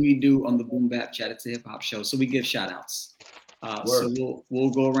last thing we do on the Boom Bap Chat, it's a hip hop show, so we give shout outs. So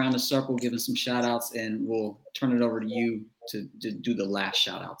we'll go around the circle giving some shout outs, and we'll turn it over to you to do the last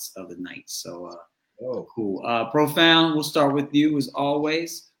shout outs of the night. So cool. Profound, we'll start with you as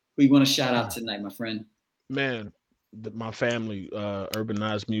always. Who you want to shout out tonight, my friend? Man, my family,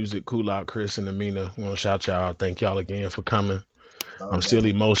 Urbanized Music, Cool Out, Chris and Amina. I want to shout y'all. Thank y'all again for coming. I'm still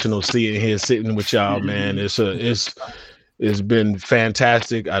emotional sitting with y'all, man. It's been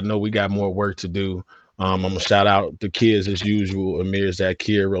fantastic. I know we got more work to do. I'm gonna shout out the kids as usual: Amir,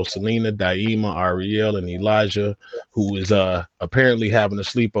 Zakir, Rosalina, Daima, Ariel, and Elijah, who is apparently having a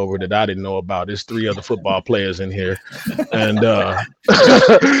sleepover that I didn't know about. There's 3 other football players in here, and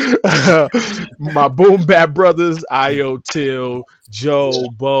my Boom Bap brothers, Io, Till, Joe,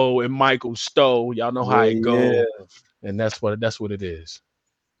 Bo, and Michael Stowe. Y'all know how it goes, and that's what it is.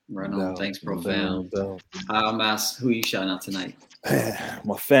 Right on. Thanks, Profound. Mas, who you shouting out tonight?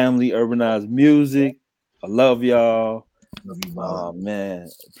 My family, Urbanized Music. I love y'all. Man,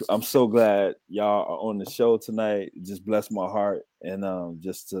 I'm so glad y'all are on the show tonight. It just bless my heart, and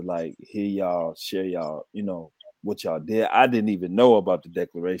just to like hear y'all share y'all, what y'all did. I didn't even know about the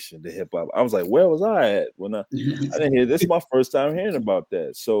Declaration, the hip hop. I was like, where was I at when I didn't hear this? Is my first time hearing about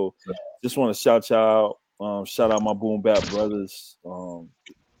that. So just want to shout y'all out. Shout out my Boom Bap brothers.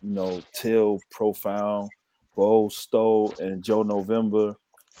 Till, Profound, Bo, Stowe, and Joe November.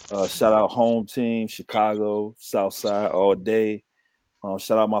 Shout out home team, Chicago, Southside all day.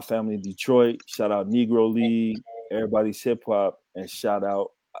 Shout out my family in Detroit. Shout out Negro League, everybody's hip hop, and shout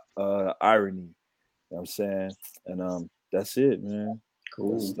out Irony. You know what I'm saying? And that's it, man.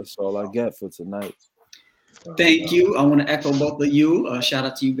 Cool. That's all I got for tonight. Thank you. I want to echo both of you. Shout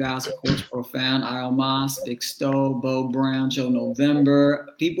out to you guys, of course, Profound, Mas, Big Stowe, Bo Brown, Joe November.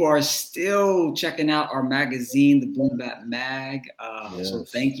 People are still checking out our magazine, the Boom Bap Mag. So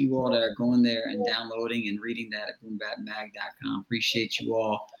thank you all that are going there and downloading and reading that at boombapmag.com. Appreciate you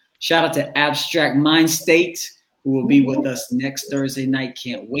all. Shout out to Abstract Mind State, who will be with us next Thursday night.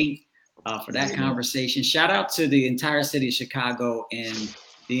 Can't wait for that conversation. Shout out to the entire city of Chicago and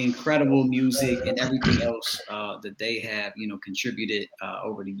the incredible music and everything else that they have, contributed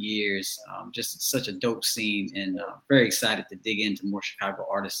over the years. Just such a dope scene, and very excited to dig into more Chicago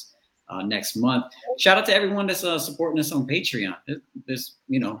artists next month. Shout out to everyone that's supporting us on Patreon. There's,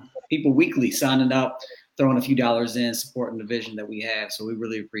 people weekly signing up, throwing a few dollars in, supporting the vision that we have. So we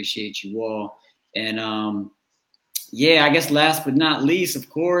really appreciate you all. And I guess last but not least, of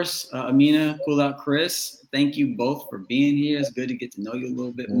course, Amina, Cool Out, Chris. Thank you both for being here. It's good to get to know you a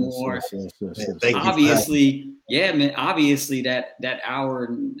little bit more. Obviously, obviously that hour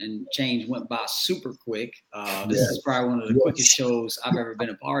and change went by super quick. This is probably one of the quickest shows I've ever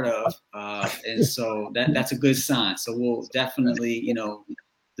been a part of. And so that's a good sign. So we'll definitely,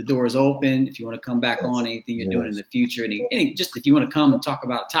 the door is open. If you want to come back on anything you're doing in the future, and just if you want to come and talk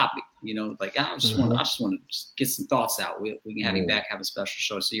about a topic, I just want to get some thoughts out. We can have you back, have a special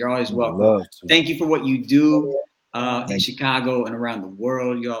show. So you're always welcome. Thank you for what you do in Chicago and around the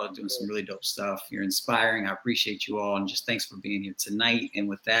world. You all are doing some really dope stuff. You're inspiring. I appreciate you all, and just thanks for being here tonight. And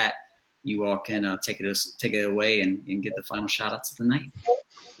with that, you all can take it away and get the final shout outs of the night.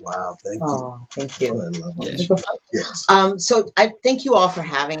 Wow, thank you. Thank you. Yes. So I thank you all for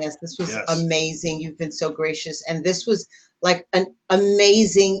having us. This was amazing. You've been so gracious, and this was like an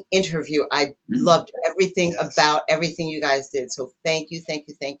amazing interview. I loved everything about everything you guys did. So thank you.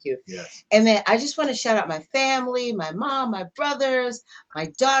 Yes. And then I just want to shout out my family, my mom, my brothers, my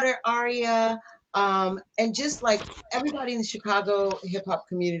daughter Aria, and just like everybody in the Chicago hip hop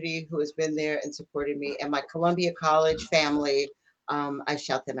community who has been there and supported me, and my Columbia College family. I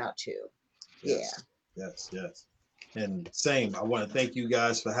shout them out too. Yes. And same. I want to thank you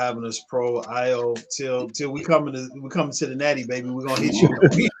guys for having us, Pro, Io, till we coming to the Natty, baby. We're gonna hit you.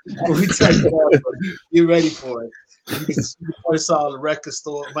 we take it out. Get ready for it. You can support us all at the record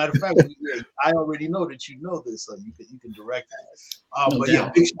store. Matter of fact, I already know that you know this, so you can direct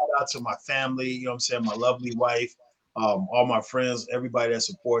it. Big shout out to my family. You know what I'm saying? My lovely wife, all my friends, everybody that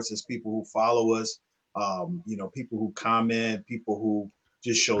supports us, people who follow us. People who comment, people who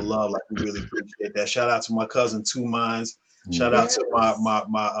just show love, like we really appreciate that. Shout out to my cousin Two Minds. Shout out to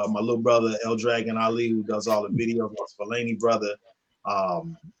my little brother El Dragon Ali, who does all the videos. My Spillane brother,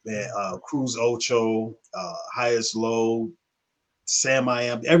 Cruz Ocho, Highest Low, Sam I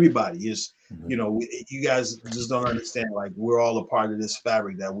Am. Everybody is you know, you guys just don't understand. Like, we're all a part of this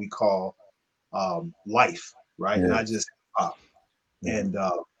fabric that we call life, right? Not just hip-hop. And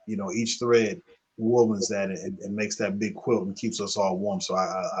you know, each thread wovens that and makes that big quilt and keeps us all warm. So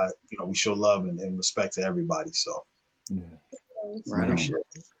I you know, we show love and respect to everybody. So right on.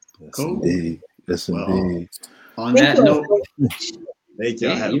 Yes, Cool. indeed. Yes, indeed. On that note, thank you.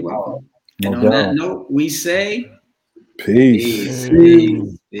 yeah, you're welcome. No And on that doubt. note, we say Peace.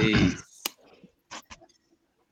 peace.